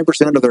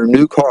 29% of their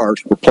new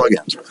cars were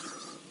plug-ins.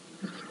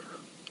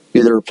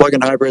 Either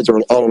plug-in hybrids or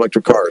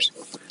all-electric cars.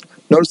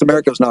 Notice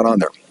America's not on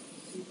there.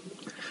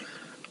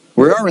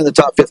 We are in the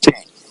top 15.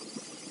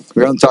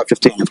 We're on the top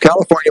 15. If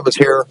California was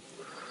here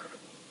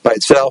by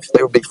itself,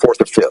 they would be 4th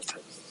or 5th.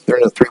 They're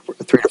in the 3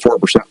 to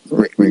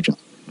 4% region.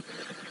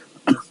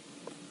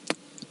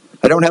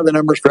 I don't have the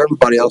numbers for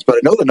everybody else, but I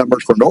know the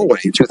numbers for Norway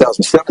in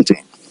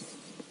 2017.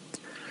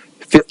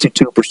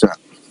 52%.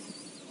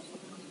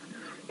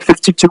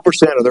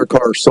 52% of their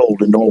cars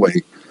sold in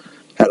Norway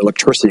had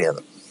electricity in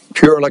them.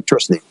 Pure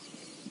electricity.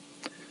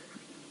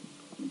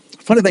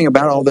 Funny thing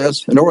about all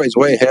this, Norway's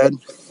way ahead.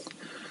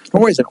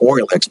 Norway's an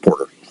oil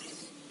exporter.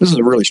 This is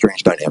a really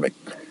strange dynamic.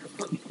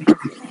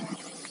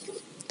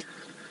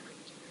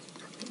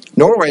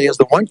 Norway is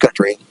the one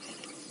country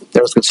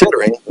that is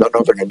considering, I don't know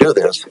if they're going to do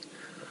this,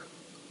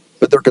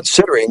 but they're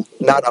considering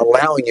not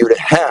allowing you to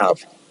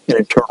have an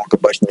internal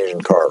combustion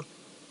engine car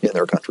in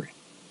their country.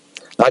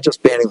 Not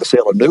just banning the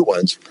sale of new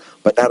ones,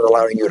 but not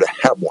allowing you to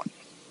have one.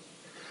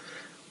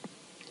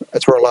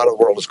 That's where a lot of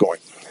the world is going.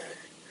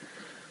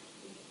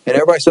 And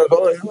everybody says,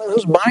 well,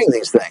 who's buying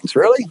these things?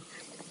 Really?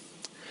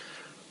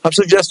 I'm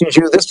suggesting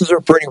to you this is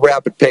a pretty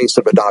rapid pace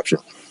of adoption.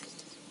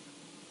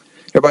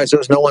 Everybody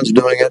says no one's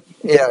doing it.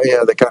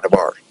 Yeah, they kind of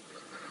are.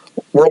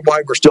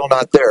 Worldwide, we're still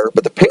not there,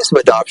 but the pace of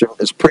adoption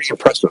is pretty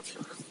impressive.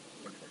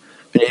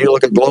 When you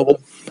look at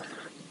global,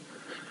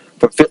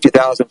 from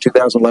 50,000 in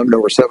 2011 to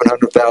over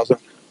 700,000.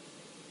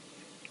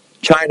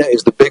 China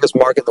is the biggest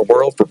market in the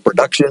world for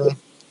production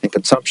and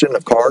consumption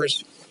of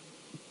cars.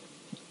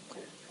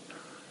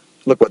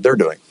 Look what they're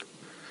doing.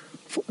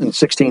 In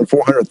 16,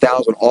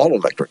 400,000 all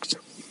electrics,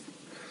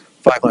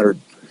 500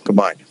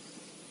 combined.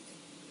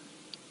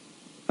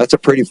 That's a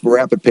pretty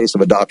rapid pace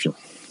of adoption.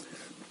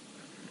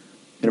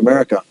 In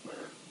America,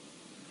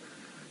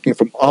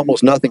 from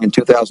almost nothing in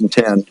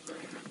 2010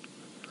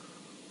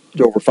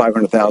 to over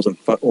 500,000,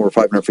 over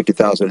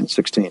 550,000 in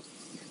 16.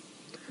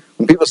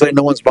 When people say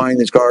no one's buying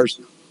these cars,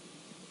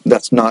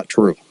 that's not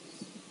true.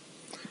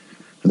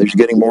 And they're just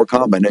getting more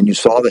common, and you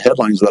saw the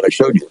headlines that I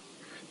showed you,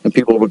 and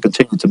people will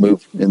continue to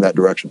move in that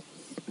direction.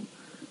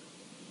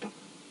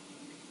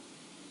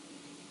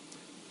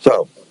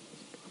 So,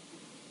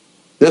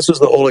 this is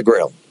the Holy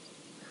Grail.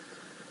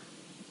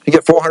 You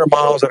get 400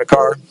 miles in a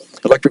car,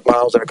 electric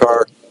miles in a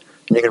car,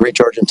 and you can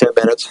recharge in 10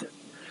 minutes.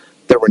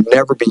 There would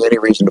never be any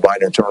reason to buy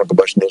an internal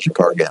combustion engine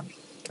car again.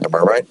 Am I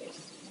right?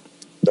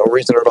 No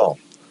reason at all.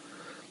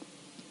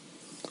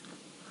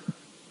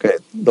 Okay,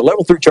 the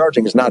level 3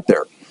 charging is not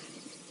there.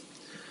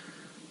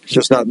 It's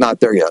just not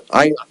there yet.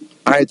 I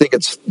think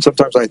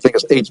sometimes I think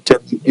it's 8 to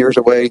 10 years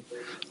away.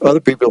 Other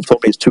people have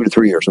told me it's 2 to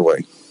 3 years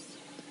away.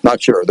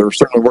 Not sure. They're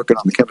certainly working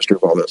on the chemistry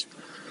of all this.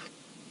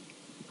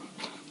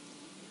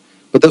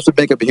 But this would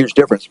make up a huge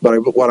difference. But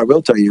what I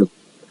will tell you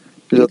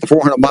is that the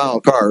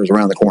 400-mile car is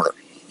around the corner.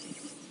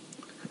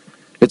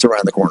 It's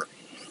around the corner.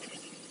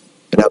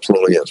 It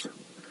absolutely is.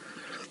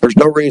 There's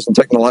no reason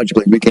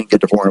technologically we can't get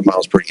to 400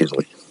 miles pretty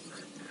easily.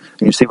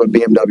 And you see what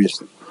BMW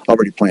is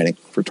already planning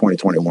for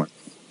 2021.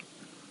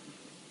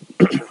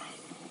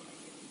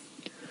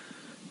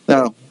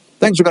 Now,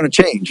 things are going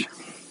to change.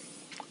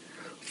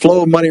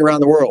 Flow of money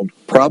around the world,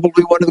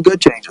 probably one of the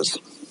good changes.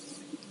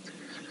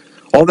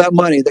 All that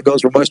money that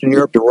goes from Western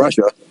Europe to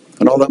Russia,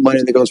 and all that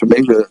money that goes from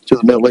Asia to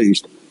the Middle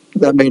East,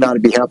 that may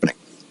not be happening.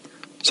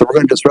 So we're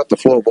going to disrupt the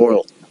flow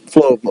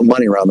of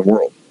money around the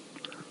world.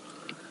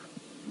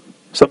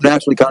 Some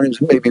national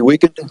economies may be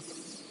weakened.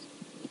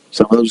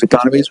 Some of those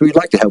economies we'd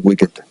like to have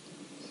weakened.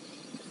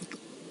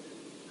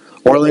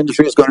 Oil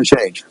industry is going to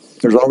change.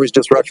 There's always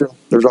disruption.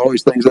 There's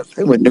always things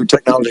that when new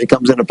technology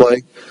comes into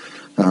play.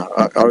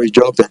 I always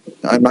joke that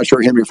I'm not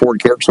sure Henry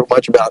Ford cared so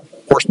much about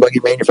horse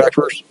buggy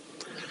manufacturers,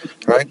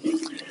 right?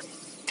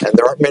 And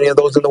there aren't many of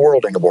those in the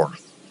world anymore,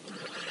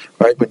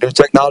 right? When new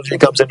technology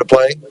comes into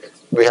play,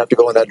 we have to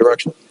go in that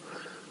direction.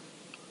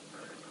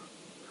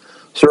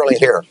 Certainly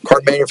here,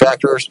 car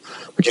manufacturers,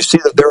 but you see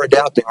that they're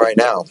adapting right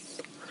now.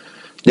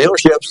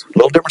 Dealerships, a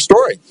little different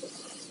story.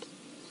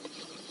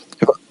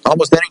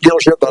 Almost any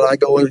dealership that I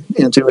go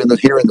into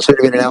here in the city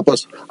of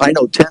Indianapolis, I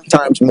know 10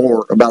 times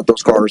more about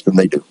those cars than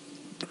they do.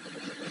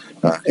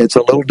 It's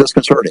a little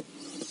disconcerting,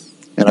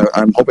 and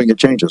I'm hoping it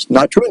changes.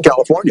 Not true in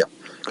California,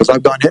 because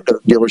I've gone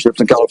into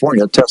dealerships in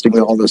California testing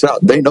all this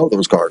out. They know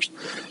those cars.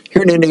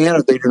 Here in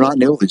Indiana, they do not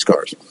know these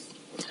cars,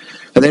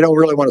 and they don't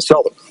really want to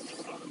sell them.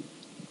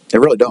 They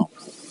really don't.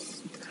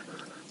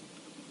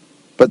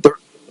 But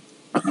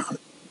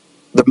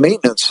the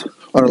maintenance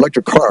on an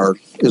electric car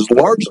is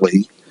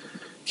largely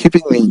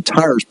keeping the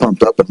tires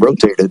pumped up and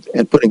rotated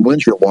and putting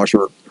windshield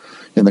washer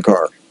in the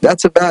car.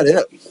 That's about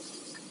it.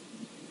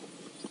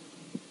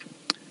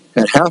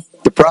 And half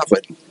the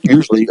profit,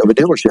 usually, of a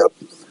dealership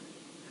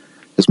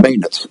is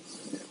maintenance.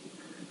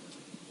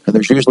 And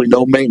there's usually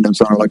no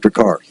maintenance on an electric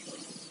car.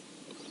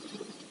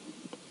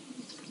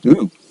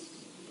 Ooh.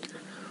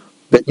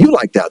 But you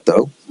like that,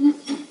 though.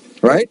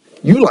 Right?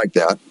 You like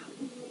that.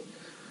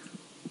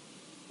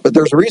 But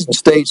there's a reason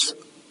states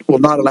will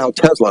not allow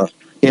Tesla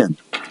in.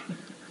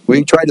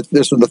 We tried to,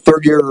 this was the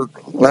third year,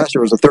 last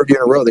year was the third year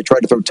in a row, they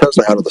tried to throw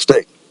Tesla out of the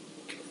state.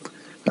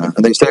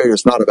 And they say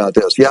it's not about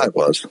this. Yeah, it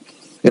was.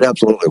 It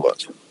absolutely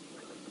was.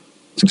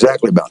 It's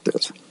exactly about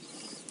this.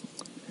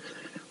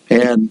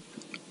 And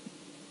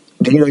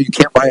do you know you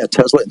can't buy a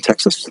Tesla in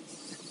Texas?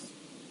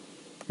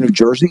 New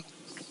Jersey?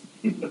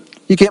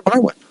 You can't buy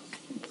one.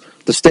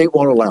 The state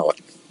won't allow it.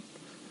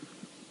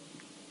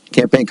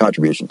 Campaign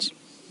contributions.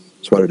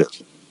 That's what it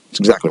is. It's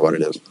exactly what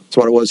it is. It's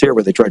what it was here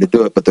where they tried to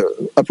do it, but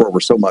the uproar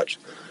was so much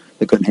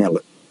they couldn't handle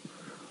it.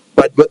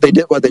 But what they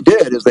did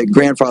is they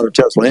grandfathered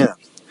Tesla in.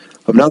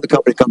 If another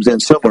company comes in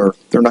similar,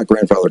 they're not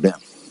grandfathered in.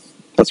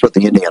 That's what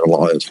the Indiana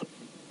law is.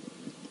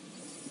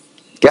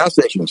 Gas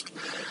stations.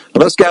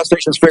 Unless gas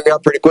stations figure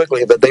out pretty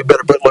quickly that they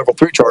better put level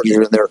 3 chargers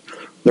in there,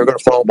 they're going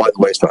to fall by the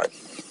wayside.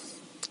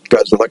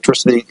 Because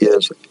electricity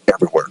is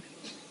everywhere.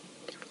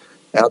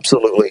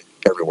 Absolutely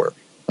everywhere.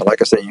 And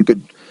like I say,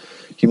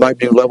 you might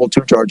do level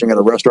 2 charging at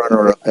a restaurant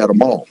or at a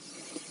mall.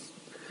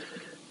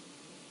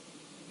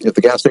 If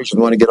the gas stations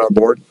want to get on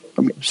board,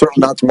 I mean,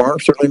 certainly not tomorrow,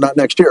 certainly not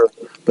next year,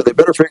 but they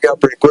better figure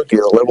out pretty quickly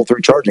that level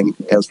 3 charging,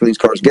 as these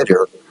cars get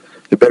here,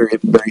 they better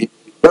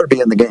be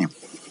in the game.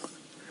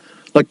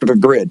 Electrical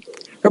grid.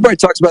 Everybody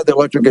talks about the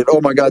electric grid.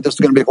 Oh my God, this is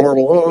going to be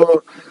horrible.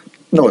 Oh.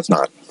 No, it's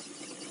not.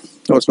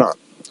 No, it's not.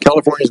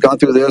 California's gone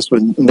through this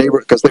when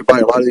neighbors, because they buy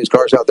a lot of these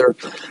cars out there.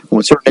 And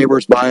when certain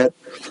neighbors buy it,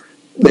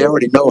 they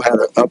already know how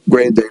to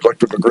upgrade the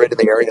electrical grid in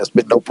the area. It's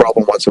been no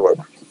problem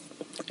whatsoever.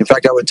 In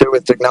fact, I would tell you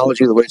with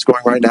technology, the way it's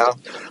going right now,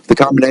 the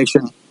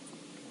combination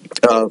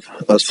of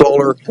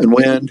solar and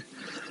wind,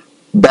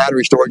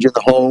 battery storage in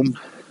the home,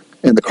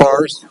 and the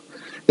cars,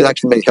 it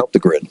actually may help the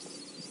grid.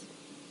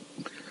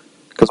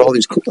 Because all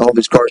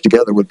these cars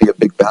together would be a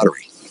big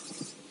battery.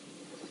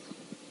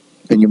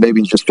 And you may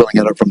be just filling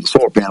it up from the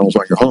solar panels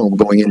on your home,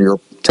 going into your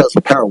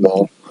Tesla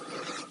Powerwall,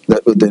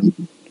 that would then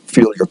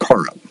fuel your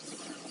car up.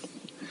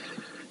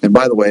 And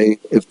by the way,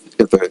 if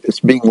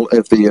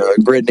the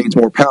grid needs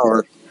more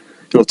power,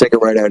 it'll take it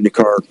right out of your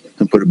car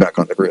and put it back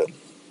on the grid.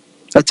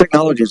 That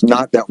technology is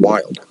not that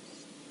wild.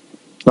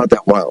 It's not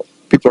that wild.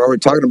 People are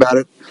already talking about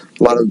it.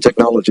 A lot of the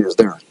technology is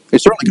there. They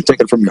certainly can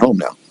take it from your home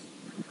now.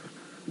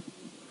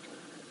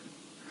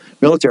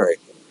 Military,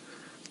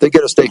 they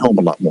get to stay home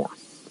a lot more.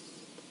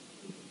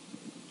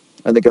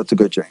 I think that's a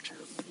good change.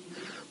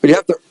 But you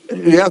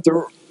have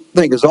to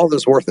think, is all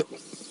this worth it?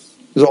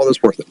 Is all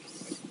this worth it?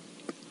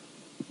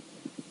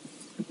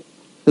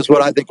 This is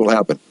what I think will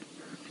happen.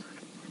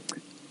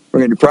 We're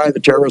going to deprive the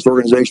terrorist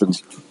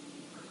organizations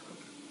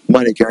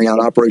money carrying out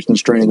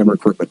operations, training, and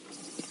recruitment.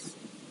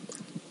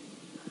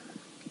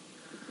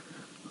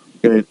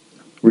 We're going to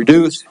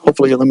reduce,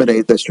 hopefully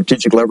eliminate the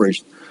strategic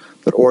leverage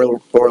that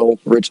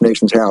oil-rich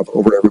nations have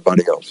over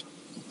everybody else.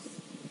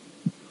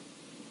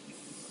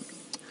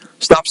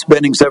 Stop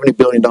spending $70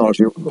 billion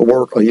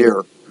a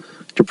year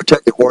to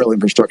protect the oil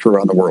infrastructure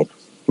around the world.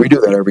 We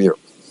do that every year.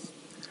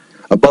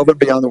 Above and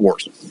beyond the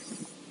wars.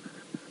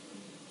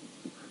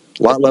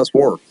 A lot less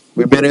war.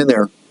 We've been in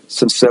there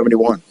since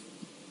 71.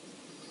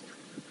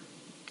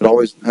 It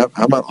always,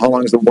 how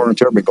long has the war on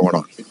terror been going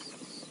on?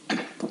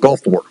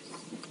 Gulf War.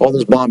 All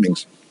those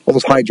bombings. All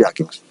those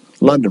hijackings.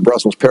 London,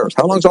 Brussels, Paris.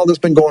 How long has all this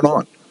been going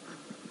on?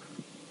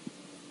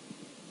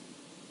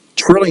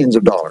 Trillions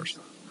of dollars.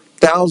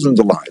 Thousands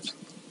of lives.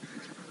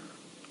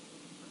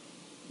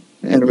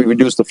 And we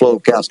reduce the flow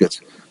of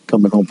caskets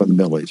coming home from the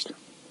Middle East.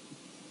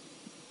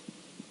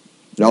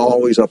 It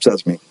always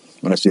upsets me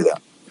when I see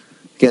that.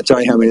 Can't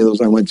tell you how many of those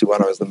I went to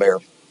when I was the mayor.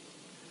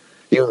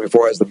 Even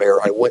before I was the mayor,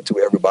 I went to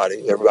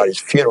everybody's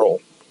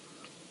funeral.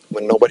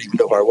 When nobody even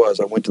knew who I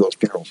was, I went to those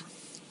funerals.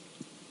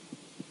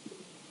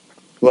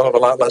 We'll have a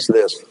lot less of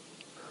this.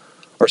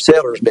 Our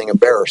sailors being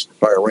embarrassed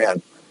by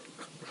Iran.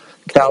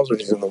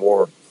 Casualties in the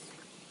war.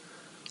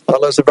 A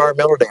lot less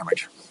environmental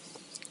damage.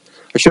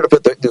 I should have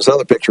put this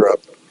other picture up.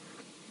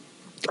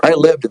 I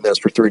lived in this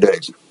for 3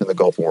 days in the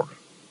Gulf War.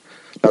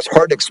 Now, it's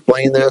hard to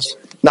explain this.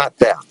 Not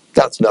that.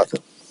 That's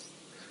nothing.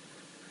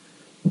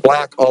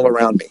 Black all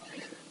around me.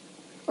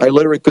 I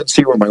literally couldn't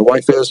see where my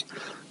wife is.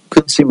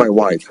 Couldn't see my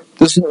wife.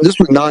 This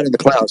was not in the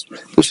clouds.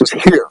 This was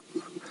here.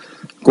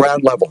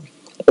 Ground level.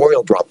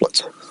 Oil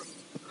droplets.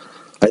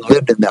 I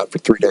lived in that for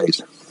 3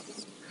 days.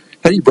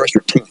 How do you brush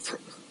your teeth?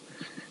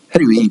 How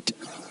do you eat?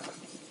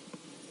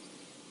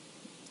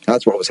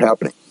 That's what was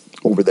happening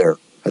over there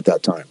at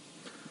that time.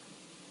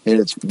 And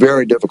it's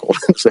very difficult,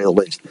 to say the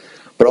least.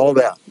 But all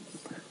that,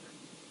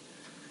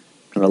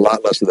 and a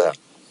lot less of that.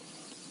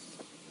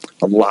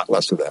 A lot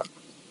less of that.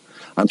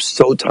 I'm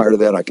so tired of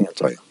that, I can't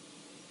tell you.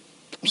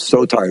 I'm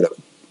so tired of it.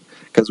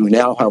 Because we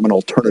now have an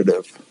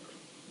alternative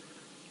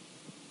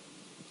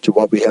to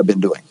what we have been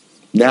doing.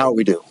 Now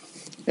we do.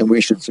 And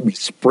we should be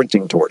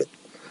sprinting toward it.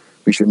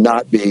 We should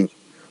not be,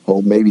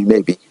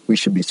 maybe. We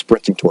should be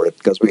sprinting toward it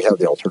because we have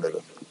the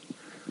alternative.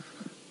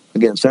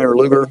 Again, Senator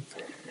Lugar,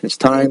 it's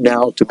time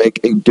now to make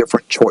a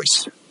different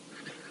choice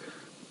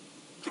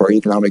for our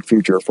economic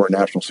future, for our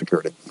national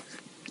security.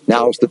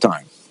 Now is the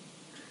time.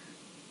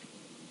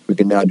 We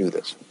can now do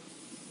this.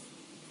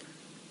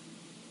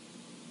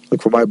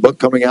 Look for my book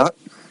coming out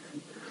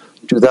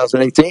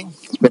 2018.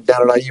 It's been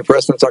down at IU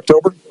Press since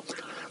October.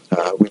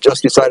 We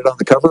just decided on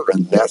the cover,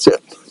 and that's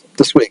it.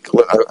 This week.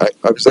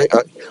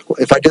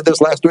 If I did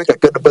this last week, I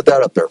couldn't have put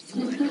that up there.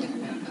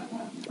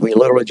 We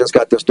literally just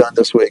got this done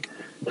this week.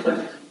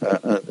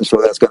 So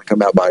that's going to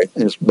come out by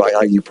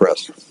IU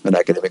Press, an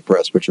academic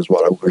press, which is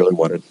what I really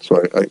wanted.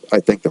 So I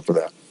thank them for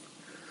that.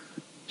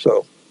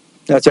 So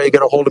that's how you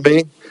get a hold of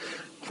me.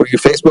 For you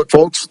Facebook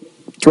folks,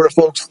 Twitter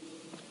folks,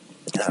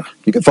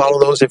 you can follow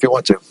those if you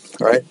want to.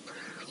 All right,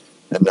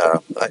 and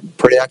I'm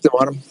pretty active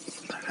on them,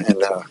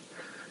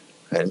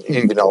 and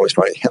you can always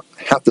find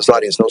half this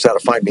audience knows how to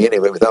find me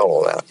anyway without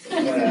all that.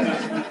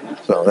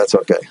 So that's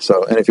okay.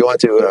 So, and if you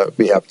want to,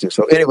 be happy to.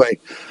 So anyway,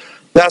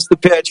 that's the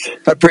pitch.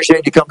 I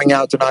appreciate you coming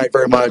out tonight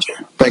very much.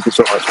 Thank you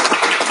so much.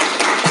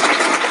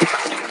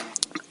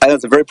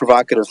 That's a very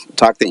provocative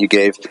talk that you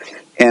gave.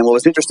 And what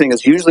was interesting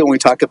is usually when we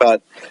talk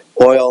about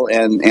oil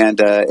and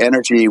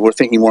energy, we're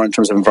thinking more in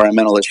terms of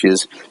environmental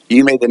issues.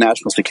 You made the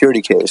national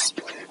security case.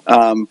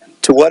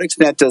 To what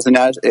extent does and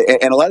a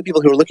lot of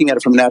people who are looking at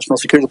it from a national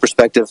security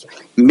perspective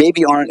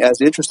maybe aren't as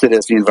interested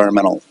as the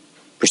environmental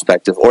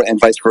perspective, and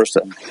vice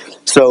versa.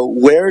 So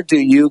where do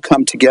you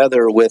come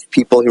together with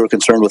people who are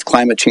concerned with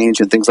climate change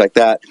and things like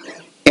that?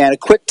 And a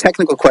quick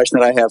technical question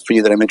that I have for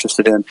you that I'm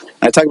interested in, and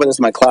I talk about this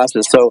in my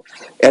classes. So,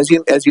 as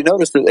you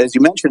noticed, as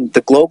you mentioned,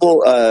 the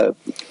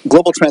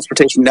global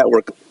transportation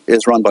network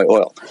is run by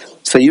oil.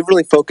 So you've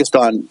really focused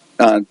on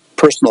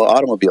personal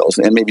automobiles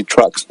and maybe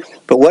trucks.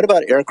 But what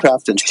about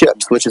aircraft and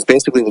ships, which is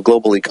basically the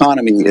global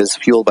economy is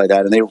fueled by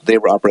that, and they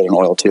operate on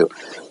oil too.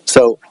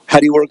 So how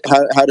do you work?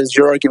 How does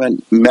your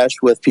argument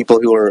mesh with people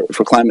who are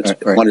for climate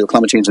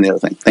change and the other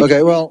thing? Thank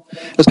you. Well,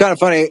 it's kind of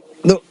funny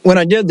when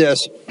I did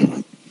this.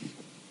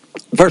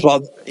 First of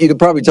all, you can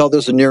probably tell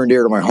this is near and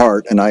dear to my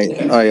heart, and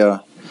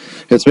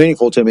it's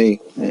meaningful to me.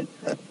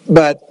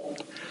 But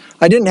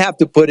I didn't have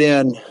to put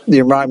in the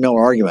environmental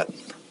argument,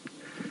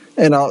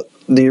 and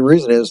the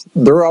reason is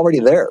they're already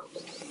there.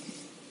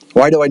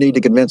 Why do I need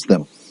to convince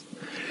them?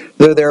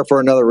 They're there for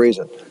another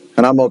reason,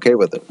 and I'm okay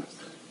with it.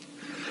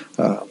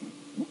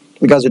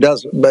 Because it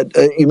does. But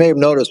you may have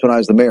noticed when I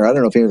was the mayor. I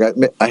don't know if you guys.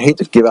 I hate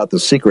to give out the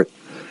secret,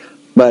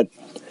 but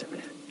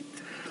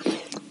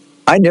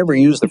I never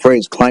used the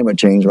phrase climate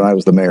change when I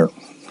was the mayor.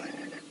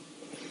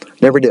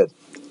 Never did.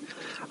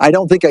 I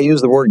don't think I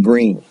used the word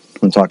green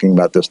when talking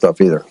about this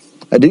stuff either.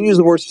 I did use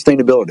the word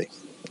sustainability.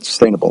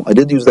 Sustainable. I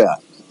did use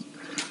that.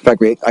 In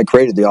fact, I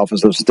created the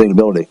Office of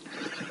Sustainability.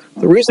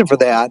 The reason for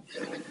that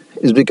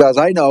is because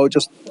I know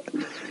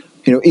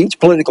each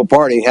political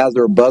party has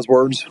their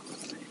buzzwords,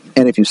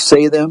 and if you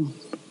say them,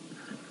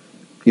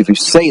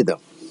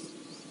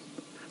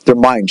 their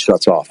mind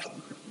shuts off,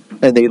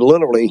 and they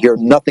literally hear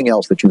nothing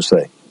else that you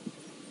say.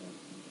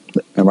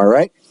 Am I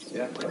right?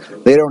 Yeah.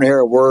 They don't hear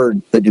a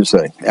word that you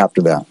say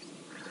after that.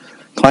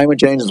 Climate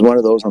change is one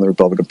of those on the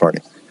Republican Party.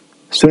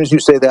 As soon as you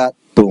say that,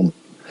 boom.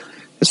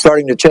 It's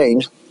starting to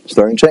change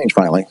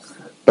finally.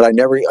 But I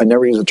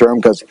never use the term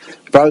because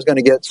if I was going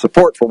to get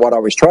support for what I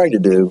was trying to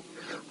do,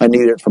 I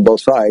needed it from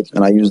both sides,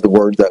 and I used the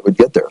words that would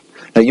get there.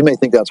 Now, you may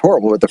think that's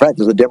horrible, but the fact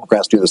is the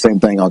Democrats do the same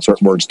thing on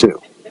certain words too,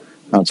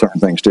 on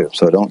certain things too.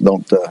 So don't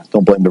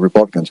blame the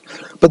Republicans.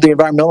 But the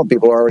environmental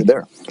people are already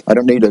there. I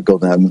don't need to go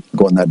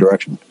in that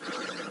direction.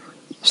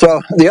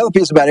 So the other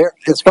piece about it,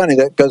 it's funny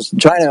that because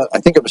China, I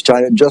think it was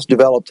China, just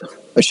developed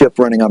a ship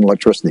running on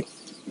electricity.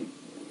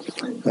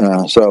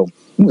 So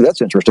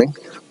that's interesting.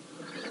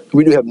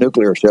 We do have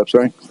nuclear ships,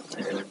 right?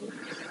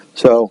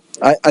 So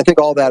I think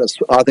all that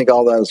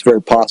is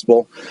very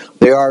possible.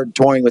 They are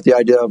toying with the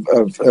idea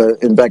of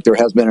in fact, there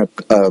has been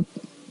a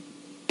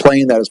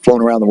plane that has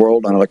flown around the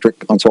world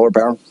on solar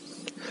power.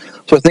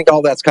 So I think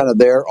all that's kind of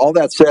there. All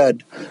that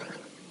said,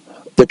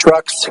 the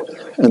trucks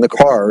and the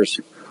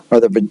cars are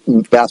the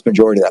vast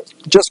majority of that.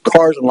 Just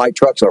cars and light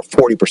trucks are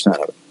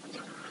 40% of it.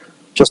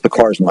 Just the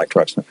cars and light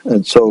trucks.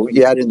 And so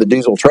you add in the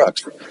diesel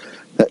trucks.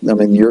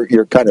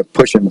 You're kind of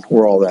pushing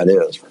where all that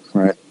is,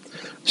 right?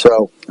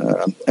 So,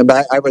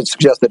 but I would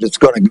suggest that it's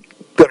going to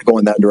go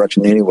in that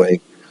direction anyway,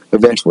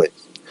 eventually.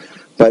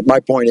 But my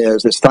point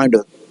is, it's time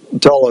to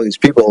tell all these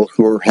people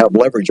who have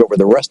leverage over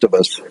the rest of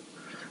us,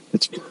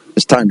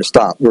 it's time to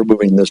stop. We're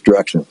moving in this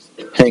direction.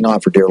 Hang on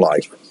for dear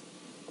life,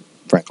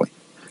 frankly.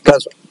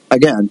 Because,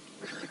 again,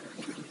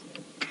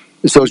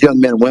 it's those young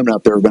men and women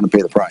out there who are going to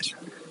pay the price.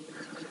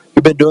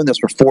 We've been doing this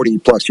for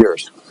 40-plus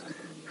years.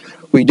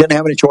 We didn't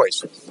have any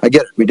choice. I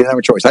get it. We didn't have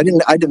a choice. I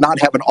did not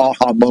have an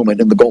aha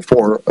moment in the Gulf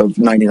War of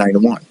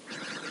 1991.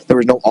 There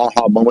was no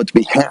aha moment to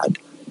be had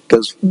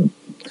because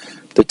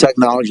the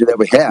technology that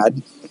we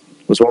had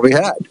was what we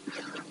had.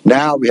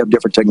 Now we have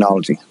different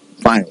technology,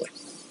 finally.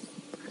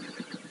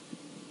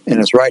 And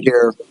it's right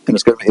here, and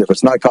it's going to be, if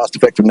it's not cost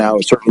effective now,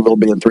 it certainly will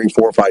be in 3,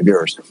 4, 5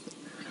 years.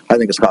 I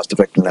think it's cost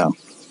effective now.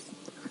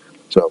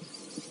 So,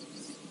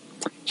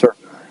 sir.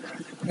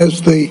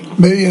 As the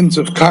millions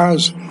of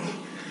cars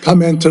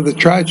come into the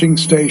charging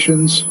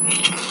stations,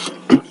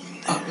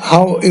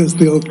 how is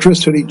the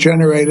electricity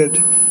generated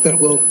that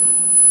will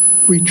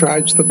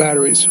recharge the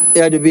batteries?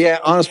 Yeah, to be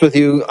honest with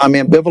you, I'm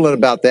ambivalent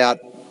about that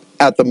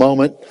at the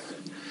moment.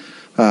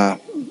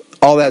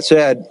 All that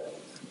said,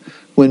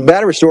 when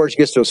battery storage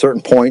gets to a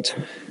certain point,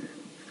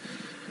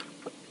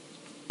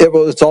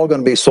 it's all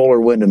going to be solar,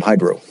 wind, and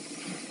hydro.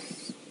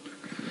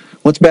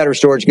 Once battery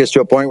storage gets to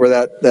a point where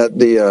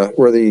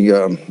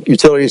the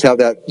utilities have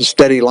that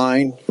steady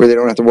line where they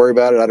don't have to worry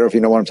about it, I don't know if you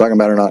know what I'm talking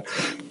about or not,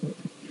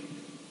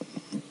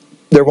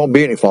 there won't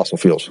be any fossil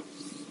fuels.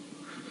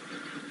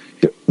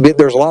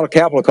 There's a lot of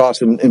capital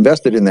costs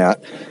invested in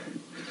that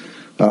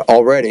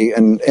already,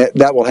 and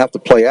that will have to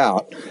play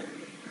out.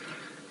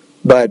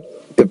 But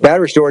if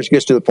battery storage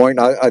gets to the point,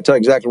 I tell you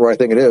exactly where I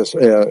think it is.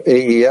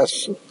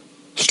 AES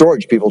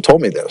storage people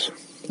told me this.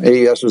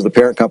 AES is the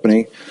parent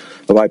company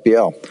of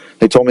IPL.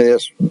 They told me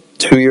this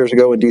 2 years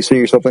ago in D.C.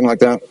 or something like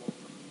that.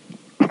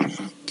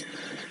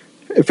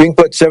 If you can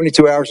put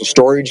 72 hours of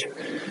storage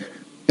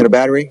in a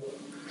battery,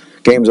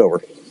 game's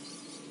over.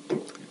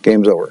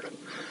 Game's over.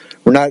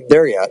 We're not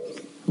there yet.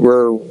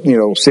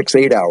 We're, 6,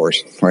 8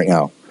 hours right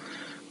now.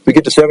 We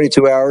get to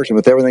 72 hours, and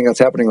with everything that's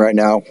happening right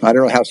now, I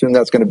don't know how soon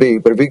that's going to be,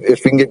 but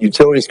if we can get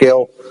utility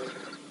scale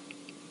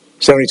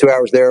 72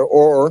 hours there,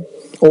 or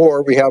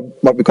we have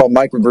what we call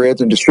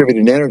microgrids and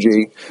distributed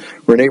energy,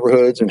 where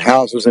neighborhoods and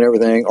houses and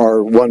everything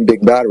are one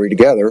big battery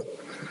together.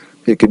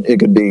 It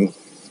could be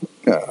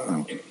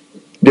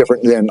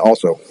different then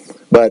also,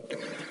 but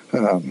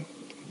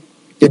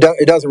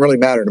it doesn't really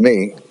matter to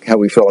me how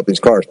we fill up these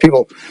cars.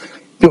 People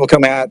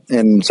come at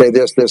and say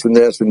this, and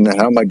this, and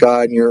oh my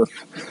God, your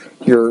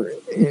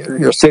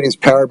city's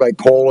powered by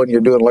coal and you're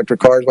doing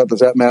electric cars. What does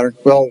that matter?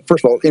 Well,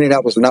 first of all,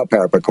 Indianapolis is not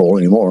powered by coal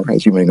anymore,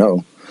 as you may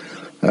know.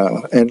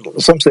 And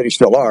some cities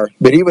still are,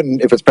 but even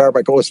if it's powered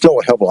by coal, it's still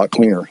a hell of a lot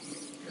cleaner.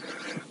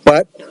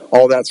 But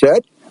all that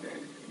said,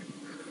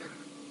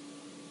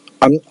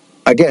 I'm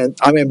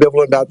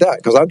ambivalent about that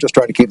because I'm just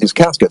trying to keep these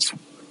caskets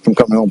from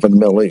coming home from the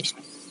Middle East.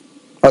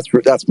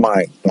 That's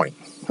my point.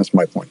 That's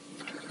my point.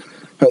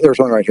 There's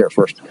one right here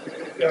first.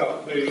 Yeah,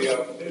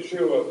 the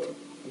issue of,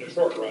 in the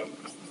short run,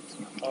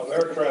 of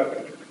air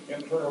traffic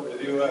internal to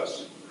the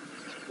U.S.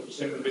 would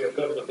seem to be a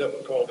bit of a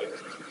difficulty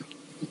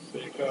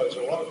because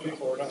a lot of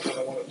people are not going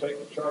to want to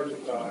take the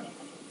charging time,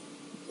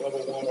 level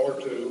 1 or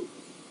 2,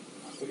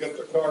 to get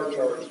their car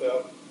charged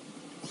up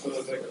so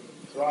that they can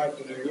drive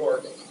to New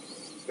York.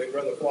 They'd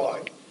rather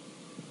fly.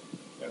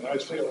 And I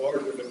see a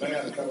larger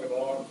demand coming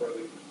along for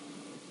the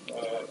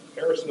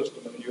air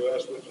system in the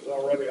U.S., which is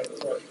already under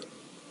pressure.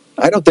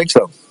 I don't think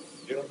so.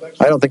 You don't think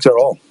so? I don't think so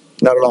at all.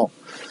 Not at all.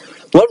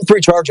 Level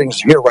 3 charging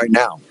is here right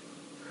now.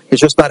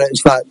 It's just not.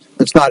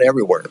 It's not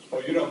everywhere.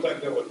 Well, you don't think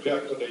they'll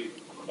object to the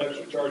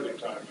extra charging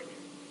time?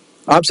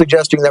 I'm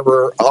suggesting that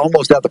we're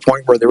almost at the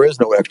point where there is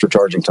no extra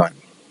charging time.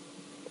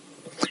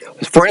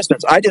 For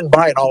instance, I didn't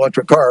buy an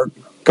all-electric car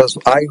because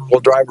I will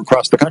drive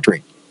across the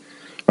country,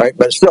 right?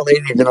 But still,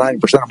 80 to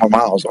 90% of my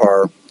miles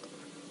are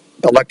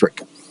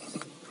electric.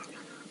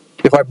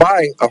 If I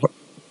buy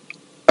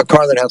a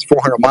car that has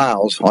 400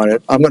 miles on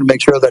it, I'm going to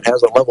make sure that it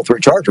has a level 3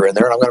 charger in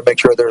there, and I'm going to make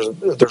sure there's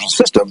a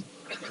system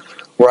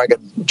where I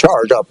can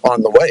charge up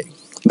on the way.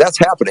 That's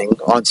happening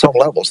on some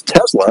levels.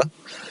 Tesla,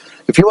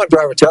 if you want to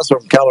drive a Tesla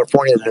from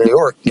California to New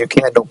York, you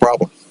can, no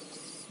problem.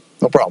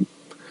 No problem.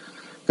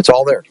 It's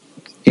all there.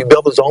 He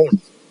built his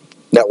own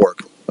network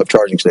of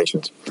charging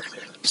stations.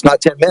 It's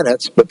not 10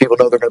 minutes, but people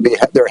know they're going to be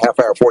there a half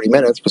hour, 40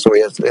 minutes, so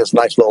he has a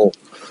nice little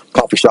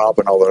coffee shop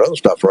and all that other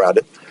stuff around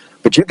it.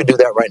 But you can do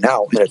that right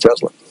now in a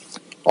Tesla.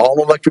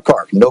 All electric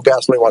car, no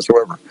gasoline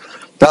whatsoever.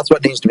 That's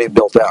what needs to be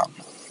built out.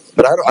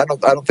 But I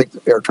don't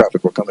think air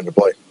traffic will come into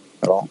play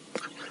at all.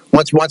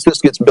 Once this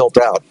gets built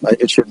out,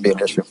 it shouldn't be an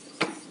issue.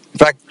 In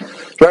fact,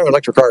 driving an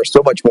electric car is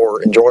so much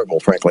more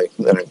enjoyable, frankly,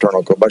 than an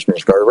internal combustion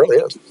engine car. It really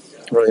is.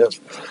 It really is.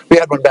 We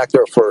had one back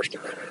there first.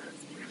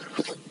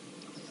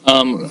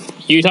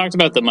 You talked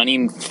about the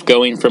money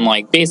going from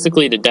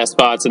basically to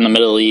despots in the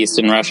Middle East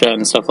and Russia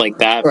and stuff like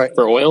that right.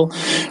 for oil.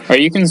 Are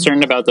you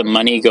concerned about the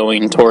money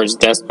going towards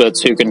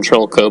despots who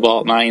control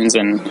cobalt mines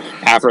in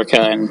Africa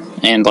and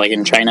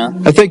in China?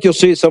 I think you'll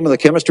see some of the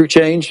chemistry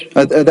change.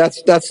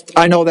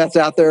 I know that's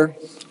out there,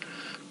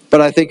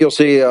 but I think you'll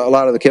see a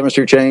lot of the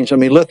chemistry change. I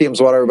mean,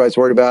 lithium's what everybody's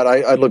worried about.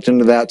 I looked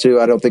into that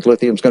too. I don't think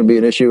lithium's going to be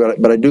an issue,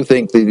 but I do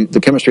think the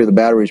chemistry of the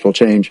batteries will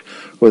change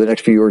over the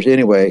next few years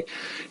anyway.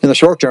 In the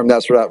short term,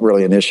 that's not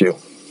really an issue.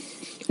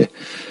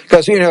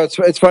 Because,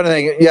 it's funny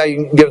thing. Yeah,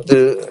 you can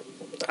give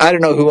I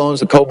don't know who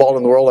owns the cobalt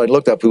in the world. I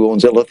looked up who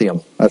owns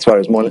lithium. That's what I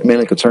was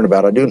mainly concerned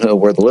about. I do know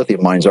where the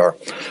lithium mines are.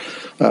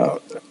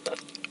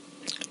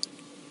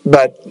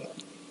 But,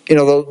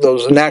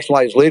 those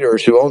nationalized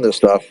leaders who own this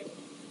stuff,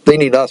 they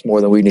need us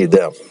more than we need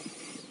them.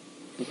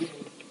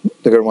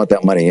 They're going to want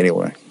that money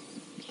anyway.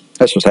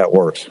 That's just how it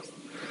works.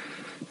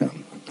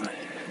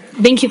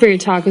 Thank you for your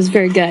talk. It was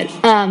very good.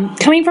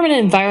 Coming from an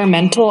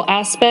environmental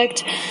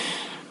aspect,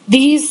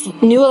 these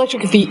new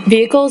electric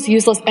vehicles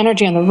use less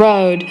energy on the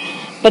road,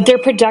 but their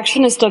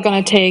production is still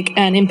going to take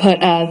an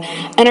input of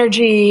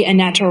energy and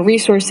natural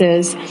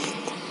resources.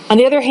 On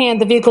the other hand,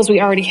 the vehicles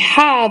we already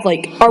have,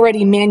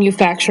 already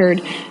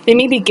manufactured, they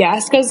may be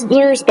gas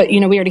guzzlers, but,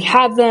 we already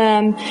have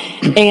them.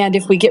 And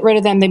if we get rid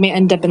of them, they may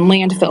end up in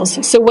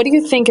landfills. So what do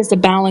you think is the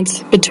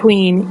balance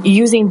between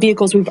using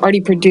vehicles we've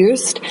already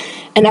produced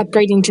and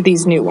upgrading to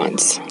these new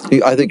ones?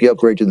 I think you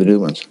upgrade to the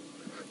new ones.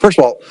 First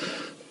of all,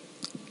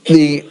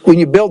 when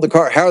you build the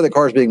car, how are the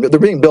cars being built? They're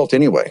being built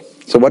anyway.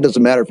 So what does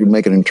it matter if you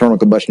make an internal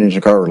combustion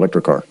engine car or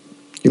electric car?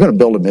 You're going to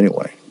build them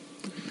anyway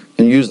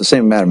and use the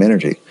same amount of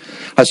energy.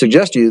 I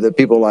suggest to you that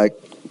people like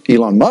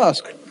Elon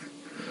Musk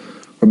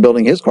are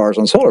building his cars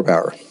on solar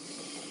power.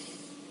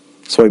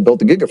 So he built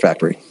the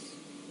Gigafactory.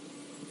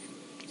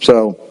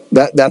 So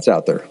that's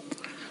out there.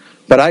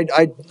 But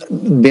I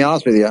be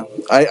honest with you,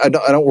 I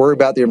don't worry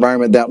about the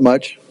environment that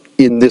much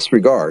in this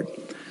regard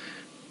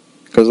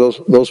because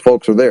those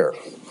folks are there.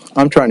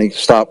 I'm trying to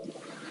stop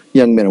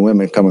young men and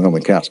women coming home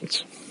in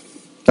caskets.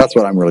 That's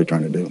what I'm really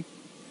trying to do.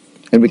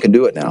 And we can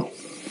do it now.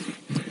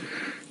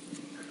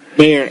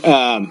 Mayor,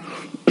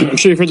 I'm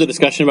sure you've heard the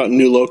discussion about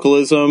new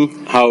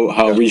localism,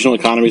 how regional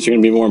economies are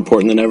going to be more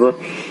important than ever.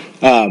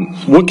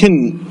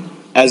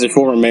 As a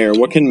former mayor,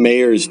 what can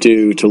mayors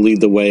do to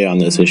lead the way on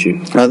this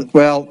issue?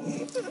 Well,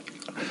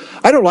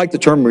 I don't like the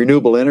term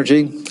renewable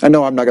energy. I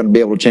know I'm not going to be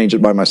able to change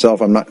it by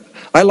myself.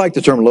 I like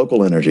the term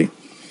local energy.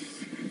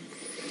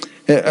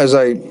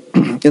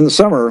 In the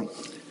summer,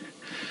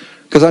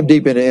 because I'm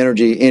deep into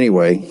energy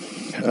anyway,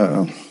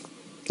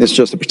 it's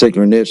just a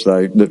particular niche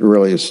that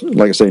really is,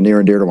 like I say, near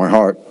and dear to my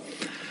heart.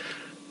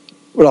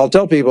 But I'll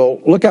tell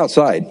people, look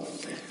outside.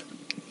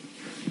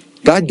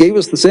 God gave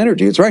us this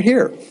energy. It's right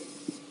here.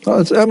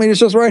 It's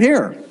just right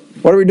here.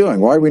 What are we doing?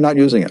 Why are we not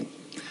using it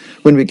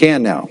when we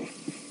can now?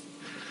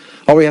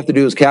 All we have to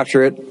do is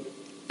capture it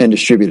and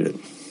distribute it.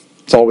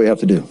 That's all we have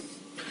to do.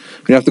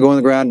 We don't have to go in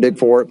the ground and dig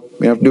for it.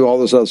 We don't have to do all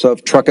this other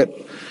stuff, truck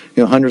it,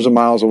 hundreds of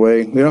miles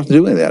away. We don't have to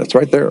do any of that. It's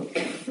right there.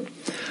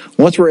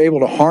 Once we're able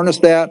to harness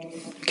that,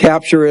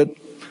 capture it,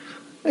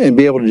 and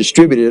be able to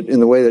distribute it in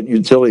the way that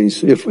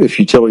utilities, if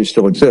utilities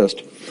still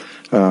exist,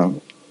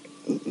 the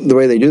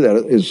way they do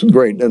that is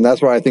great. And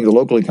that's why I think the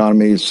local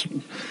economy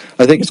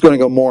I think it's going to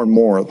go more and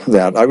more of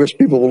that. I wish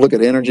people would look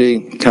at energy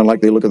kind of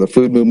like they look at the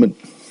food movement,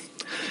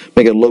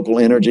 make it local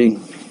energy.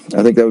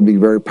 I think that would be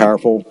very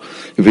powerful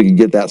if we could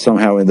get that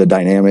somehow in the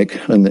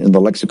dynamic and in the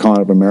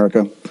lexicon of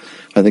America.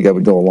 I think that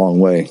would go a long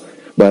way.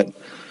 But,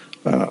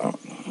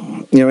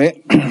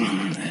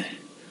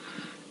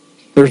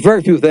 there's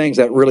very few things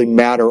that really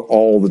matter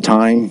all the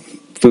time.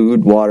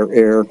 Food, water,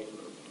 air.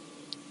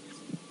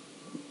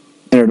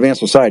 In an advanced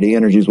society,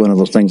 energy is one of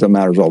those things that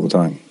matters all the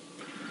time.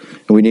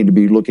 And we need to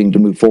be looking to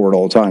move forward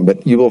all the time.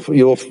 But you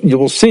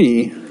will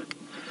see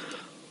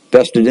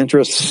vested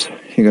interests.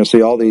 You're going to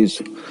see all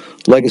these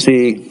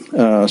legacy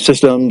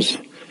systems.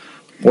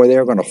 Boy,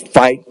 they're going to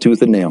fight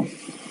tooth and nail.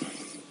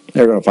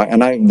 They're going to fight.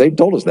 And they've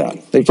told us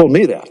that. They've told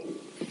me that.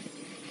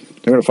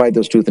 They're going to fight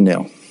this tooth and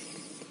nail.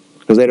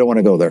 Because they don't want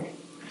to go there.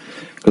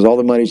 Because all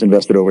the money's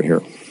invested over here.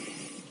 And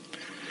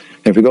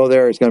if we go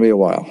there, it's going to be a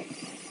while.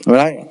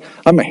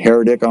 I'm a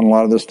heretic on a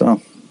lot of this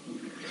stuff.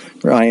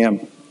 I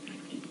am.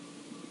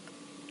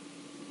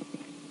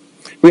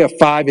 We have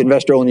 5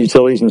 investor-owned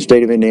utilities in the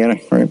state of Indiana,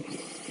 right?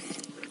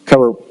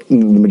 Cover the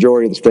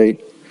majority of the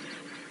state.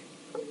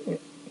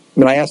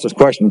 When I ask this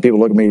question, people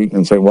look at me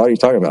and say, what are you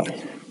talking about?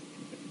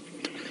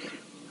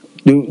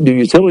 Do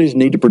utilities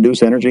need to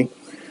produce energy?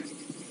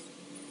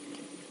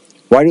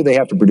 Why do they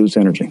have to produce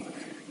energy?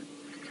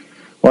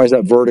 Why is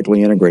that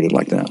vertically integrated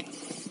like that?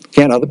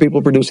 Can't other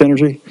people produce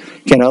energy?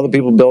 Can't other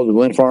people build a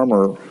wind farm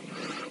or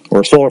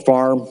a solar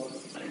farm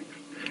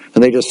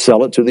and they just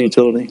sell it to the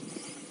utility?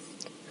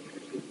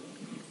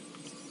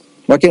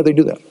 Why can't they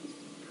do that?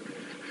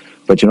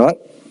 But you know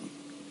what?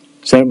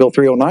 Senate Bill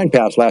 309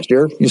 passed last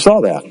year. You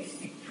saw that.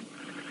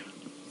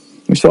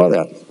 You saw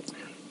that.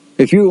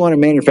 If you want a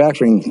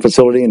manufacturing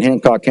facility in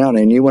Hancock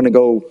County and you want to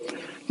go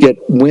get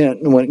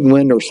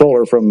wind or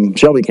solar from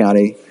Shelby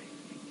County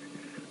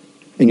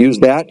and use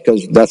that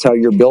because that's how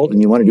you're built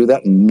and you want to do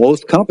that, and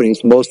most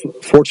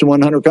Fortune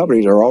 100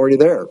 companies are already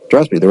there.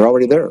 Trust me, they're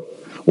already there.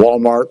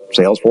 Walmart,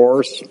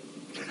 Salesforce,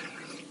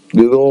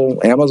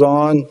 Google,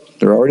 Amazon,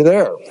 they're already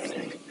there.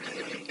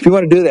 If you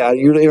want to do that,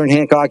 you're in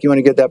Hancock, you want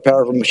to get that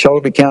power from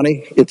Shelby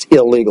County, it's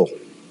illegal.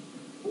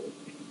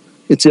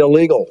 It's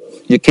illegal.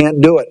 You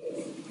can't do it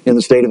in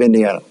the state of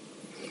Indiana.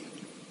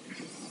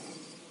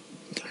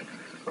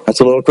 That's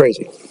a little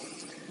crazy.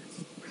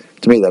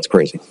 To me, that's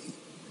crazy.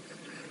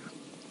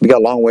 We got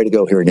a long way to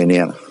go here in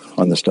Indiana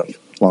on this stuff.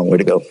 Long way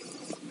to go.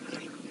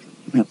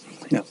 Yeah.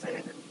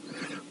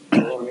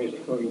 How long is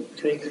it going to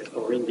take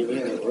for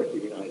Indiana to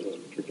recognize it?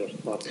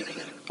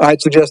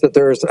 I'd suggest that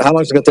how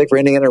long is it going to take for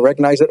Indiana to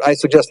recognize it? I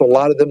suggest a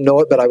lot of them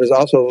know it, but I was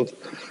also,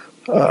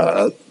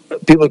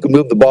 people who can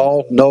move the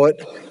ball know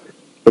it,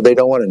 but they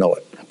don't want to know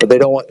it. But they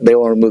want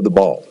to move the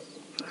ball.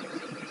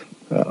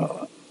 I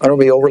don't want to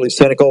be overly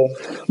cynical,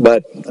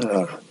 but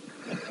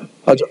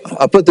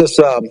I'll put this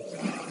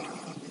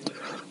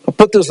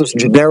as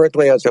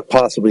generically as I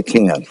possibly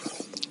can.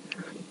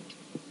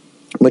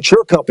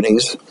 Mature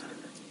companies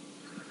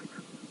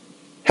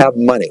have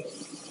money,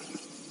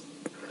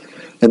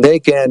 and they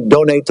can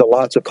donate to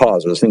lots of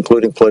causes,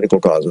 including political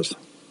causes.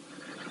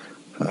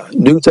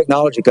 New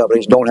technology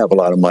companies don't have a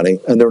lot of money,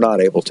 and they're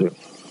not able to.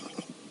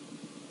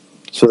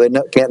 So they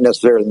can't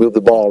necessarily move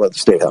the ball at the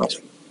State House,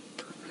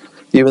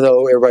 even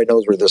though everybody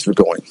knows where this is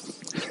going.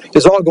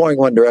 It's all going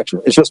one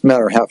direction. It's just a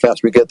matter of how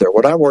fast we get there.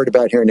 What I'm worried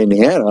about here in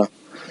Indiana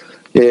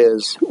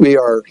is we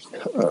are...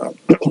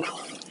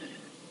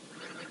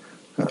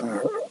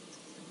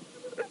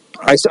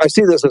 I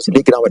see this as an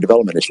economic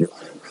development issue.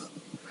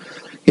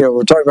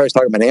 Everybody's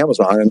talking about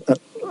Amazon, and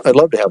I'd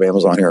love to have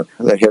Amazon here,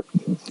 that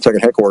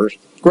second headquarters.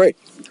 Great.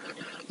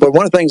 But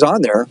one of the things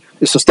on there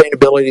is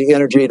sustainability,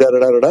 energy,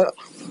 da-da-da-da-da.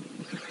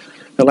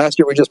 And last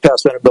year we just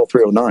passed Senate Bill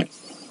 309,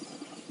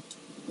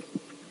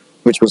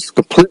 which was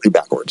completely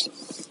backwards.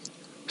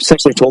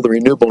 Essentially told the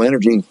renewable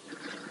energy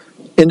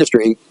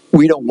industry,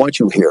 we don't want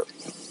you here.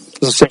 This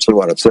is essentially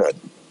what it said.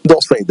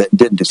 They'll say that it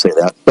didn't say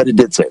that, but it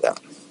did say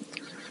that.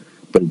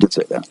 But it did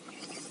say that.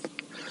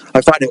 I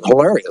find it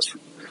hilarious.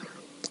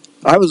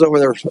 I was over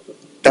there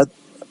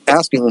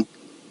asking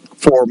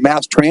for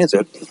mass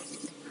transit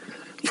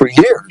for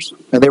years,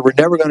 and they were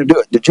never going to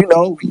do it. Did you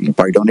know? You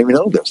probably don't even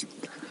know this.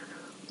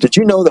 Did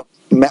you know that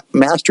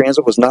mass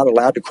transit was not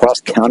allowed to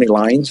cross county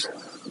lines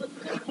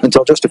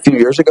until just a few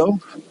years ago,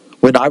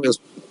 when I was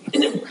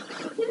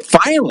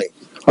finally,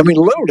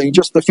 literally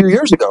just a few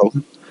years ago,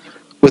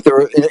 with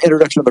the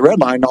introduction of the red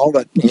line, all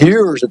the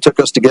years it took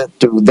us to get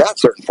to that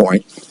certain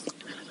point,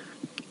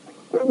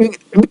 we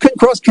couldn't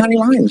cross county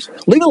lines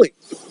legally.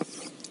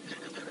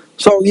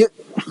 So you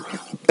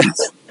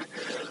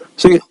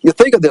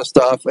think of this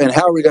stuff, and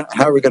how are we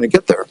going to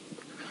get there?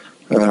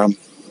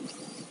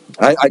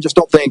 I just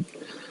don't think.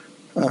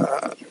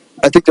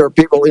 I think there are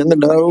people in the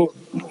know.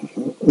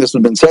 This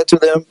has been said to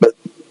them, but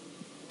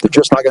they're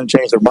just not going to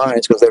change their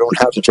minds because they don't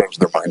have to change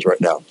their minds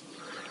right now.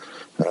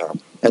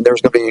 And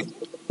there's going to be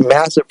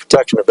massive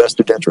protection of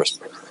vested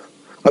interest.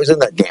 I was in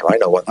that game. I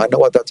know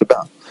what that's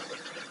about.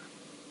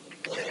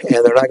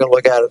 And they're not going to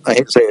look at it. I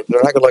hate to say it.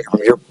 They're not going to look at it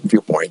from your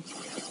viewpoint.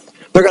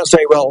 They're going to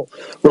say, "Well,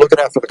 we're looking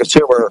after the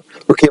consumer.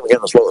 We're keeping it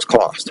at the lowest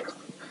cost."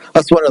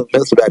 That's one of the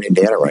myths about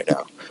Indiana right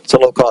now. It's a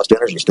low-cost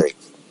energy state.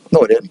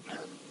 No, it isn't.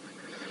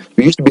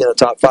 We used to be in the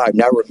top 5.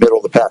 Now we're middle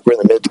of the pack. We're in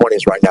the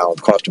mid-20s right now with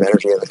the cost of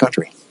energy in the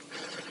country.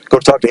 Go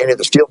talk to any of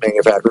the steel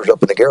manufacturers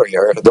up in the Gary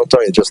area. They'll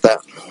tell you just that.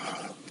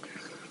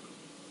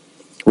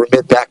 We're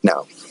mid-pack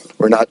now.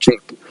 We're not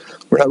cheap.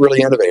 We're not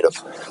really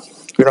innovative.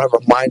 We don't have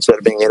a mindset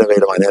of being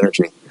innovative on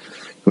energy.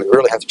 We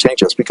really have to change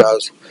this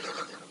because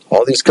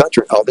all these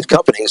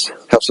companies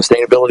have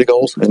sustainability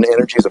goals, and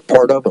energy is a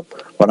part of them.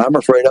 What I'm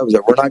afraid of is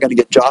that we're not going to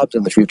get jobs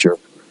in the future.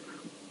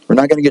 We're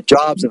not going to get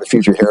jobs in the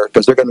future here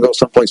because they're going to go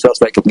someplace else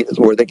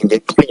where they can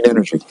get clean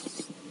energy.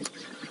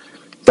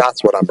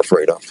 That's what I'm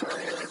afraid of.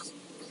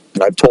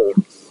 And I've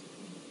told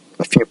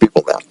a few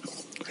people that.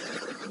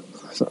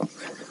 So,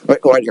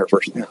 right here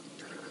first. Yeah.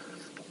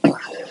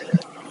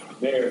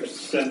 Mayor,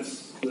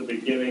 since the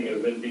beginning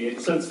of the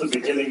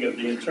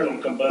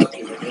internal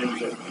combustion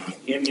engine,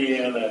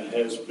 Indiana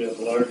has been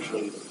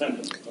largely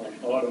dependent on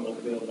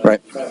automobile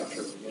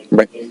manufacturing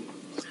and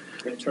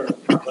internal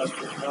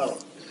combustion power.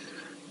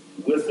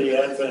 With the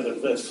advent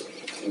of this,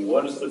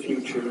 what is the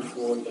future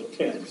for the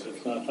tens,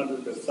 if not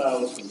hundreds of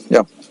thousands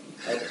of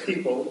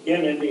people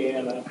in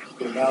Indiana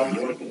who now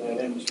work in that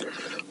industry?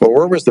 Well,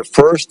 where was the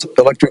first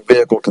electric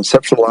vehicle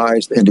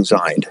conceptualized and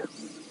designed?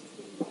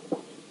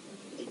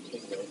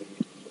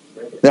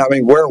 Now,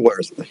 where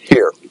was it?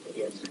 Here.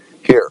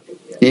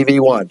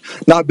 EV1.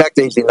 Not back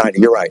to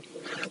 1890, you're right.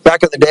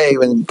 Back in the day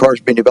when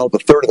cars were being developed, a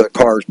third of the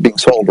cars being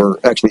sold were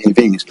actually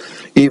EVs.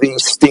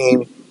 EVs,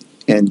 steam,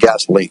 and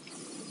gasoline.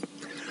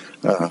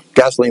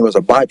 Gasoline was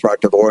a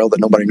byproduct of oil that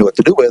nobody knew what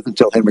to do with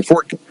until Henry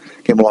Ford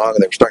came along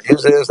and they were starting to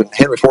use this. And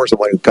Henry Ford's the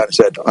one who kind of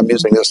said, "I'm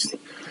using this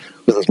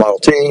with this Model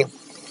T,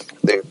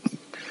 the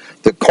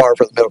car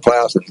for the middle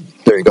class," and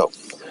there you go.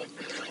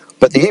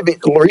 But the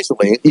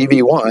recently,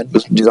 EV1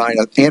 was designed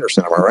at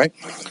Anderson, am I right?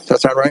 Does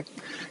that sound right?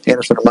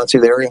 Anderson or Muncie,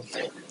 the area.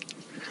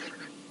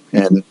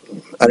 And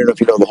I don't know if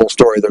you know the whole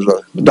story. There's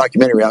a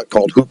documentary out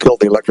called "Who Killed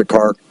the Electric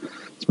Car?"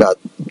 It's about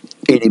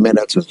 80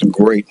 minutes. It's a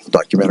great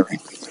documentary.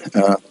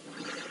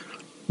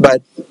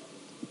 But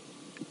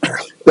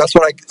that's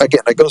what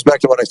it goes back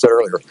to what I said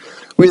earlier.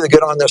 We either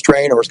get on this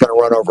train or it's going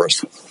to run over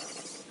us.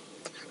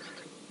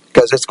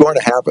 Because it's going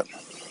to happen.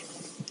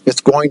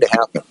 It's going to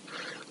happen.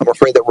 I'm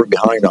afraid that we're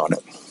behind on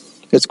it.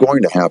 It's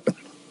going to happen.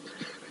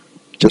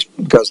 Just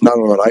because not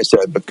only what I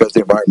said, but because the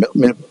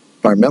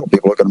environmental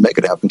people are going to make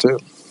it happen too.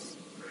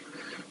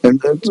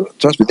 And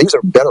trust me, these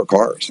are better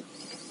cars.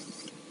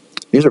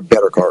 These are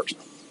better cars.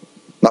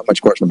 Not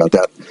much question about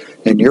that.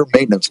 And your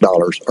maintenance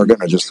dollars are going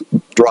to just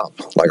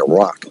drop like a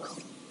rock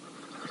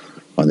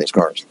on these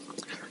cars.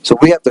 So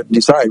we have to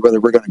decide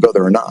whether we're going to go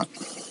there or not.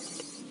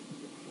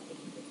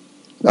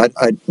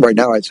 Right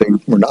now, I'd say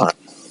we're not.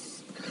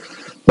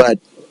 But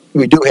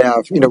we do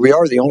have, we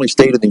are the only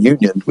state in the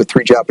union with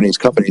 3 Japanese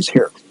companies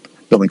here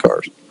building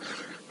cars.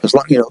 As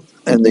long,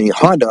 and the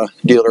Honda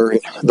dealer,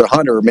 the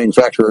Honda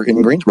manufacturer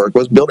in Greensburg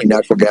was building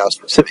natural gas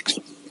Civics.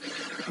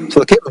 So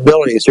the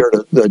capability is here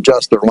to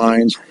adjust their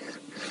lines.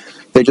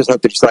 They just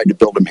have to decide to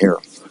build them here.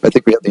 I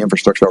think we have the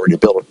infrastructure already to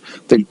build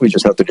them. We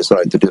just have to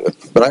decide to do it.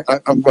 But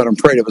what I'm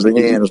afraid of is that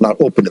Indiana is not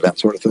open to that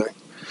sort of thing.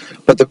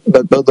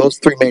 But those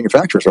 3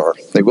 manufacturers are.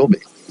 They will be.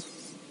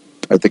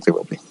 I think they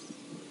will be.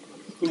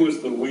 Who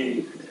is the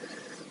we?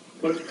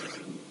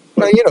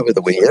 Well, you know who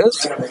the we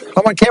is.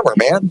 I'm on camera,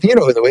 man. You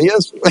know who the we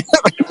is.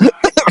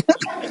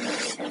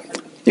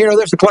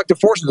 There's the collective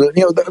forces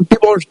that,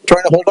 people are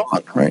trying to hold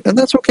on, right? And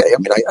that's okay.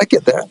 I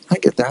get that. I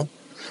get that.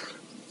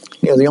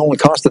 The only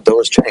constant, though,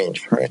 is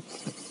change, right?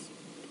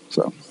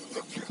 So,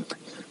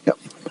 yep.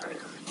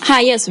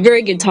 Hi, yes,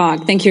 very good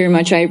talk. Thank you very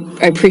much. I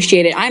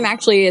appreciate it. I'm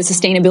actually a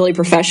sustainability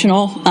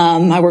professional.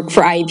 I work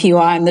for IEPUI.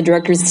 I'm the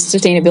Director of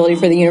Sustainability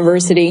for the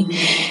university.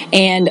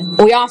 And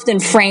we often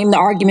frame the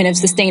argument of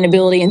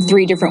sustainability in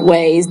 3 different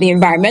ways: the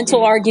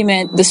environmental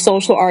argument, the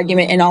social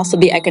argument, and also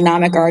the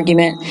economic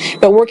argument.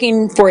 But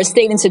working for a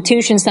state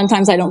institution,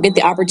 sometimes I don't get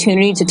the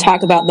opportunity to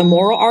talk about the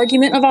moral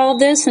argument of all of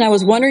this. And I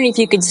was wondering if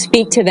you could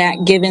speak to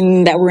that,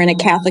 given that we're in a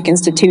Catholic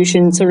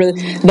institution, sort of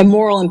the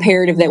moral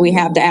imperative that we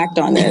have to act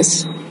on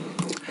this.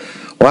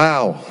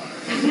 Wow.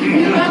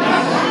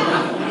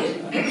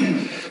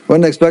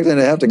 Wasn't expecting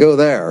to have to go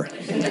there.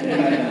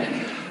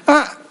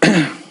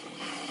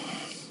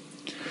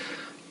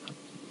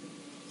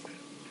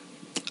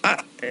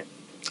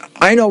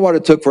 I know what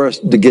it took for us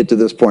to get to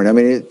this point. I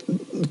mean,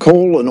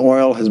 coal and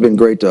oil has been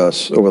great to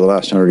us over the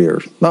last 100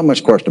 years. Not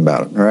much question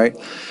about it, all right?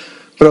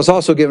 But it's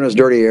also given us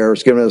dirty air.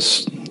 It's given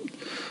us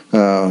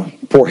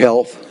poor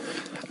health.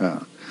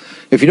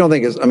 If you don't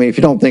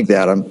think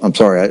that, I'm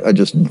sorry. I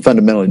just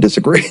fundamentally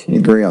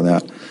agree on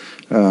that.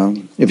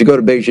 If you go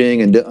to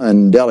Beijing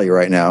and Delhi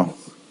right now,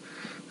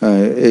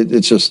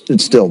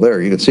 it's still there.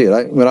 You can see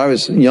it. When I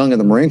was young in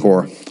the Marine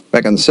Corps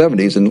back in the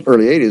 70s and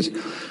early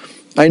 80s,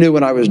 I knew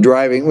when I was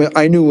driving. When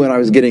I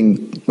was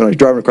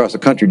driving across the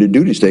country to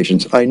duty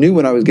stations, I knew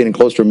when I was getting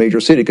close to a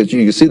major city because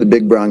you could see the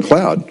big brown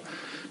cloud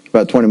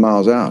about 20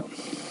 miles out.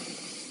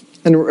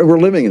 And we're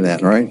living in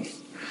that, right?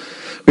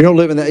 We don't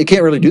live in that. You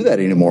can't really do that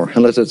anymore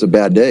unless it's a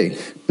bad day.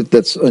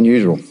 That's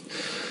unusual.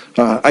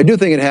 I do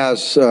think it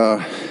has.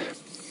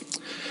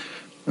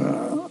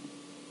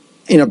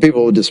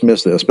 People will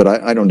dismiss this, but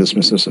I don't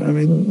dismiss this. I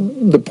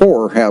mean, the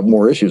poor have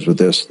more issues with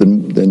this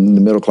than the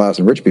middle class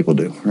and rich people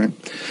do, right?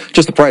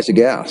 Just the price of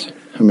gas.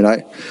 I mean,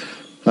 I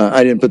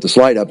didn't put the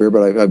slide up here,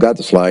 but I've got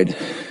the slide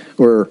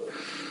where,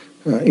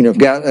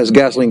 as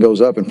gasoline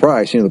goes up in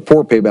price, the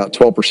poor pay about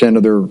 12%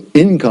 of their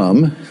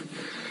income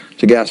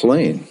to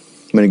gasoline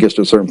when it gets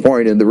to a certain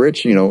point, and the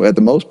rich, at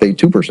the most pay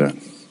 2%.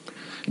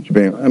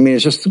 I mean,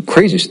 it's just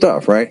crazy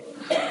stuff, right?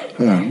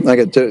 I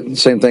get the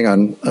same thing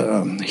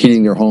on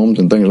heating your homes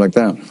and things like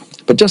that.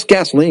 But just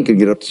gasoline could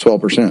get up to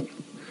 12%.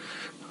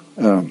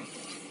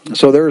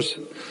 So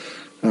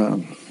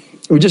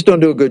we just don't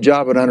do a good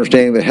job at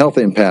understanding the health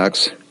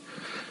impacts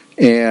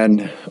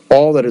and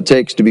all that it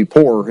takes to be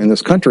poor in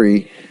this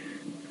country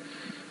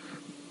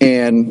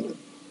and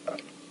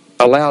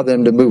allow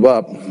them to move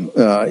up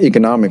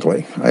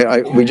economically.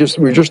 We're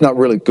just not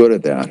really good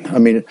at that. I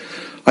mean,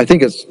 I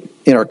think it's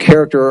in our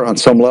character on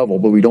some level,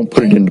 but we don't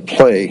put it into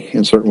play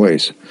in certain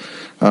ways.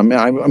 I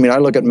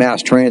look at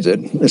mass transit.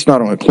 It's not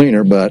only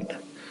cleaner, but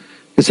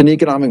it's an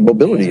economic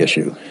mobility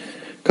issue.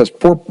 Because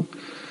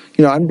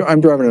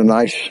I'm driving a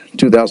nice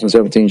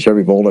 2017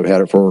 Chevy Volt. I've had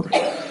it for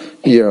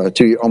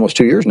almost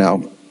 2 years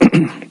now,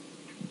 and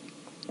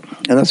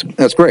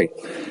that's great.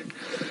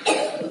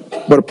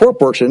 But a poor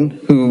person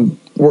who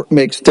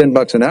makes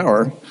 $10 an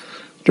hour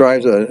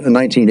drives a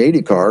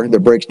 1980 car that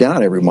breaks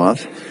down every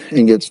month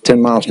and gets 10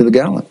 miles to the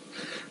gallon.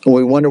 And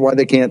we wonder why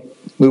they can't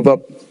move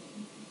up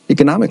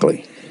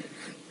economically.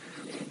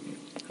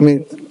 I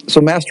mean,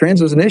 so mass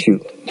transit is an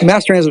issue.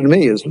 Mass transit to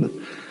me is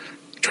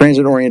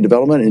transit-oriented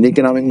development and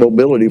economic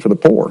mobility for the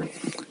poor.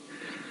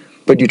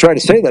 But you try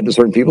to say that to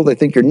certain people, they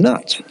think you're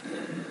nuts.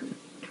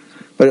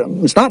 But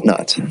it's not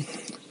nuts.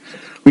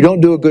 We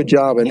don't do a good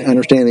job in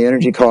understanding the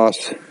energy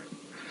costs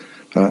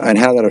and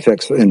how that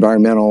affects the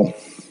environmental.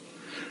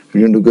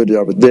 We don't do a good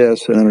job with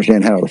this and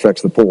understand how it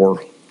affects the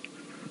poor.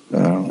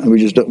 And we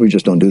just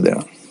don't do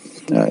that.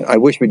 I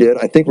wish we did.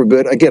 I think we're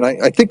good. Again, I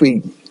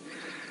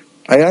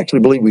actually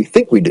believe we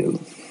think we do.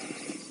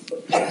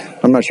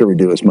 I'm not sure we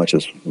do as much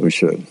as we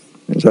should.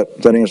 Does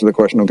that answer the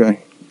question okay?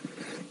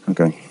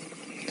 Okay.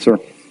 Sir?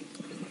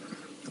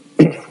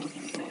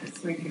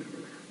 Thinking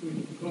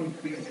we're going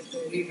to be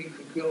needing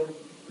to build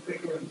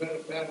bigger and better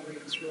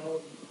batteries for all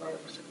the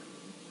cars.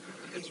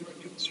 Is there a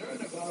concern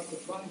about the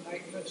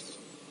finiteness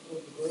of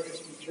the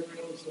various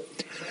materials that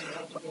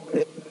have to go into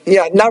that?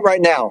 Yeah, not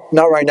right now.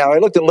 Not right now. I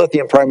looked at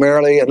lithium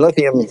primarily, and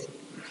lithium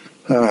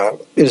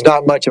is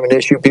not much of an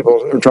issue.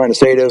 People are trying to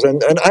say it is.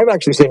 And I've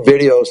actually seen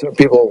videos of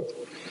people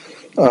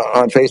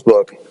on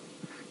Facebook,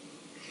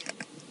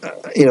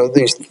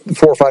 these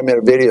 4 or 5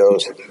 minute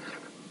videos,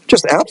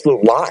 just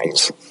absolute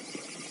lies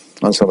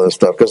on some of this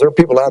stuff. Because there are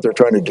people out there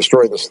trying to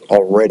destroy this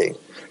already.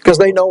 Because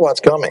they know what's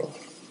coming.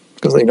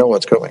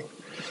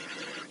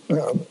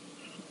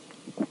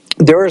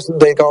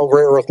 They call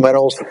rare earth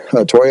metals.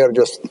 Toyota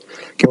just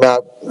came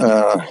out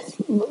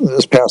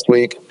this past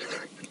week.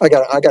 I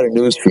got a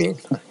news feed.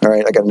 All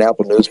right, I got an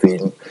Apple news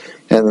feed,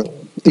 and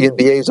the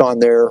NBA's on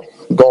there,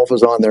 golf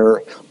is on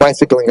there,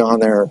 bicycling on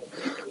there,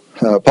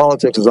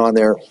 politics is on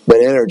there, but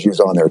energy is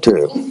on there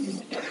too.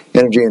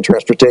 Energy and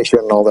transportation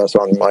and all that's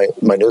on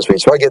my news feed.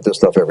 So I get this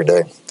stuff every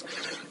day.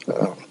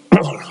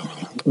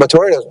 But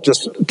Toyota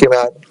just came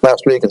out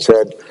last week and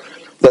said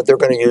that they're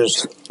going to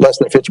use less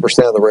than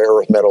 50% of the rare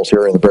earth metals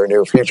here in the very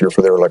near future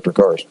for their electric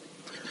cars.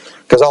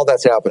 Because all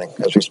that's happening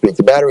as we speak.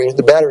 The battery,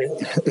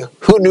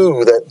 who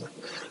knew that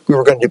we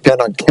were going to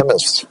depend on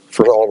chemists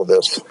for all of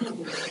this,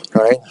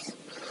 right?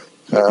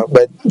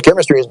 But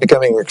chemistry is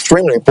becoming an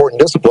extremely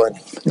important discipline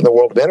in the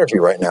world of energy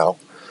right now,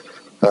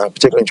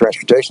 particularly in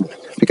transportation,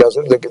 because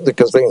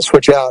they can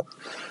switch out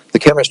the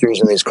chemistries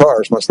in these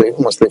cars once they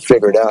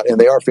figure it out, and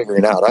they are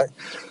figuring it out.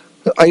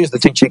 I used to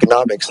teach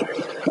economics,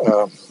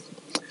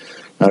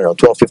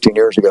 12, 15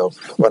 years ago,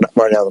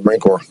 right out of the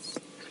Marine Corps.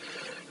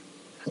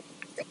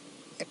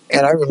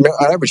 And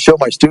I would show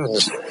my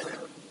students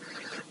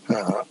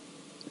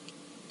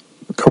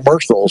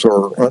commercials,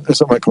 it's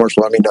not my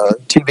commercial,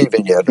 TV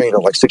vignette,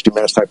 like 60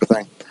 Minutes type of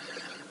thing,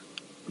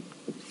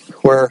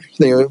 where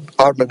the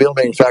automobile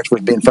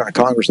manufacturers being in front of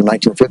Congress in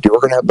 1950, we're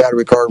going to have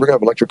battery cars, we're going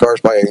to have electric cars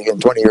in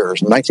 20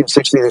 years. In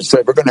 1960, they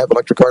said we're going to have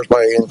electric cars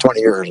in 20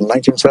 years. In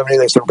 1970,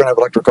 they said we're going to have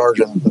electric cars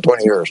in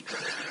 20 years.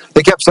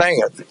 They kept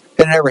saying it,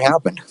 and it never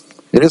happened.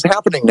 It is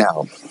happening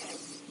now.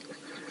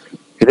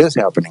 It is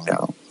happening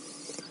now.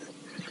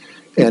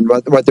 And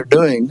what they're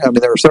doing, I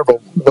mean, there are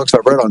several books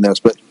I've read on this,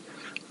 but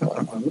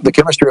the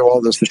chemistry of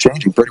all this is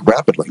changing pretty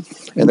rapidly,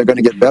 and they're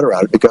going to get better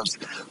at it because,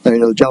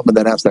 the gentleman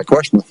that asked that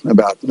question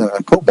about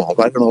cobalt,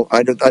 I don't know,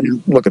 I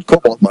didn't look at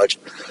cobalt much,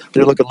 I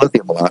did look at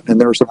lithium a lot,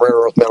 and there are some rare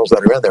earth metals that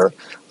are in there,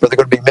 but they're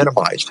going to be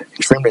minimized,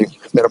 extremely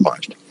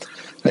minimized.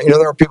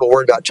 There are people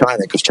worried about China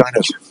because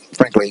China's,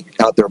 frankly,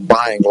 out there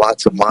buying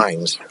lots of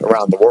mines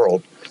around the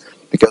world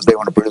because they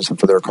want to produce them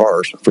for their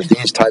cars, for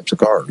these types of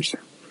cars.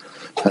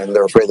 And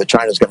they're afraid that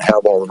China's going to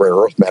have all the rare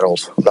earth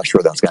metals. I'm not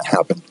sure that's going to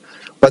happen.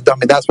 But,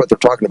 that's what they're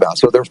talking about.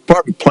 So there's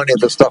probably plenty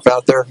of this stuff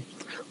out there.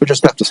 We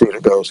just have to see how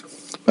it goes.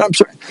 But I'm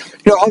sure,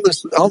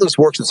 all this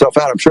works itself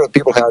out. I'm sure that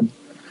people had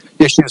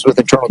issues with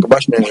internal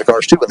combustion engine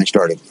cars, too, when they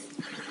started.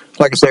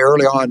 Like I say,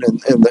 early on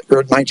in the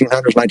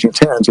 1900s,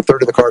 1910s, a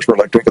third of the cars were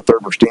electric, a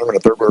third were steam, and a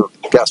third were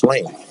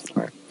gasoline.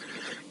 Right?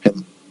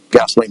 And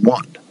gasoline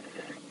won.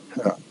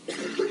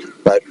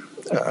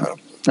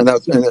 And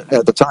at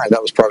the time,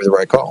 that was probably the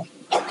right call.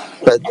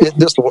 But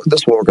this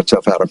will work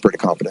itself out, I'm pretty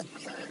confident.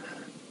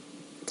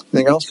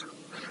 Anything else?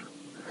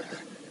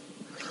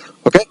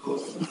 Okay.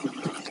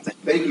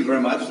 Thank you very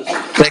much.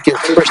 Thank you.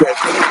 Appreciate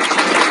it.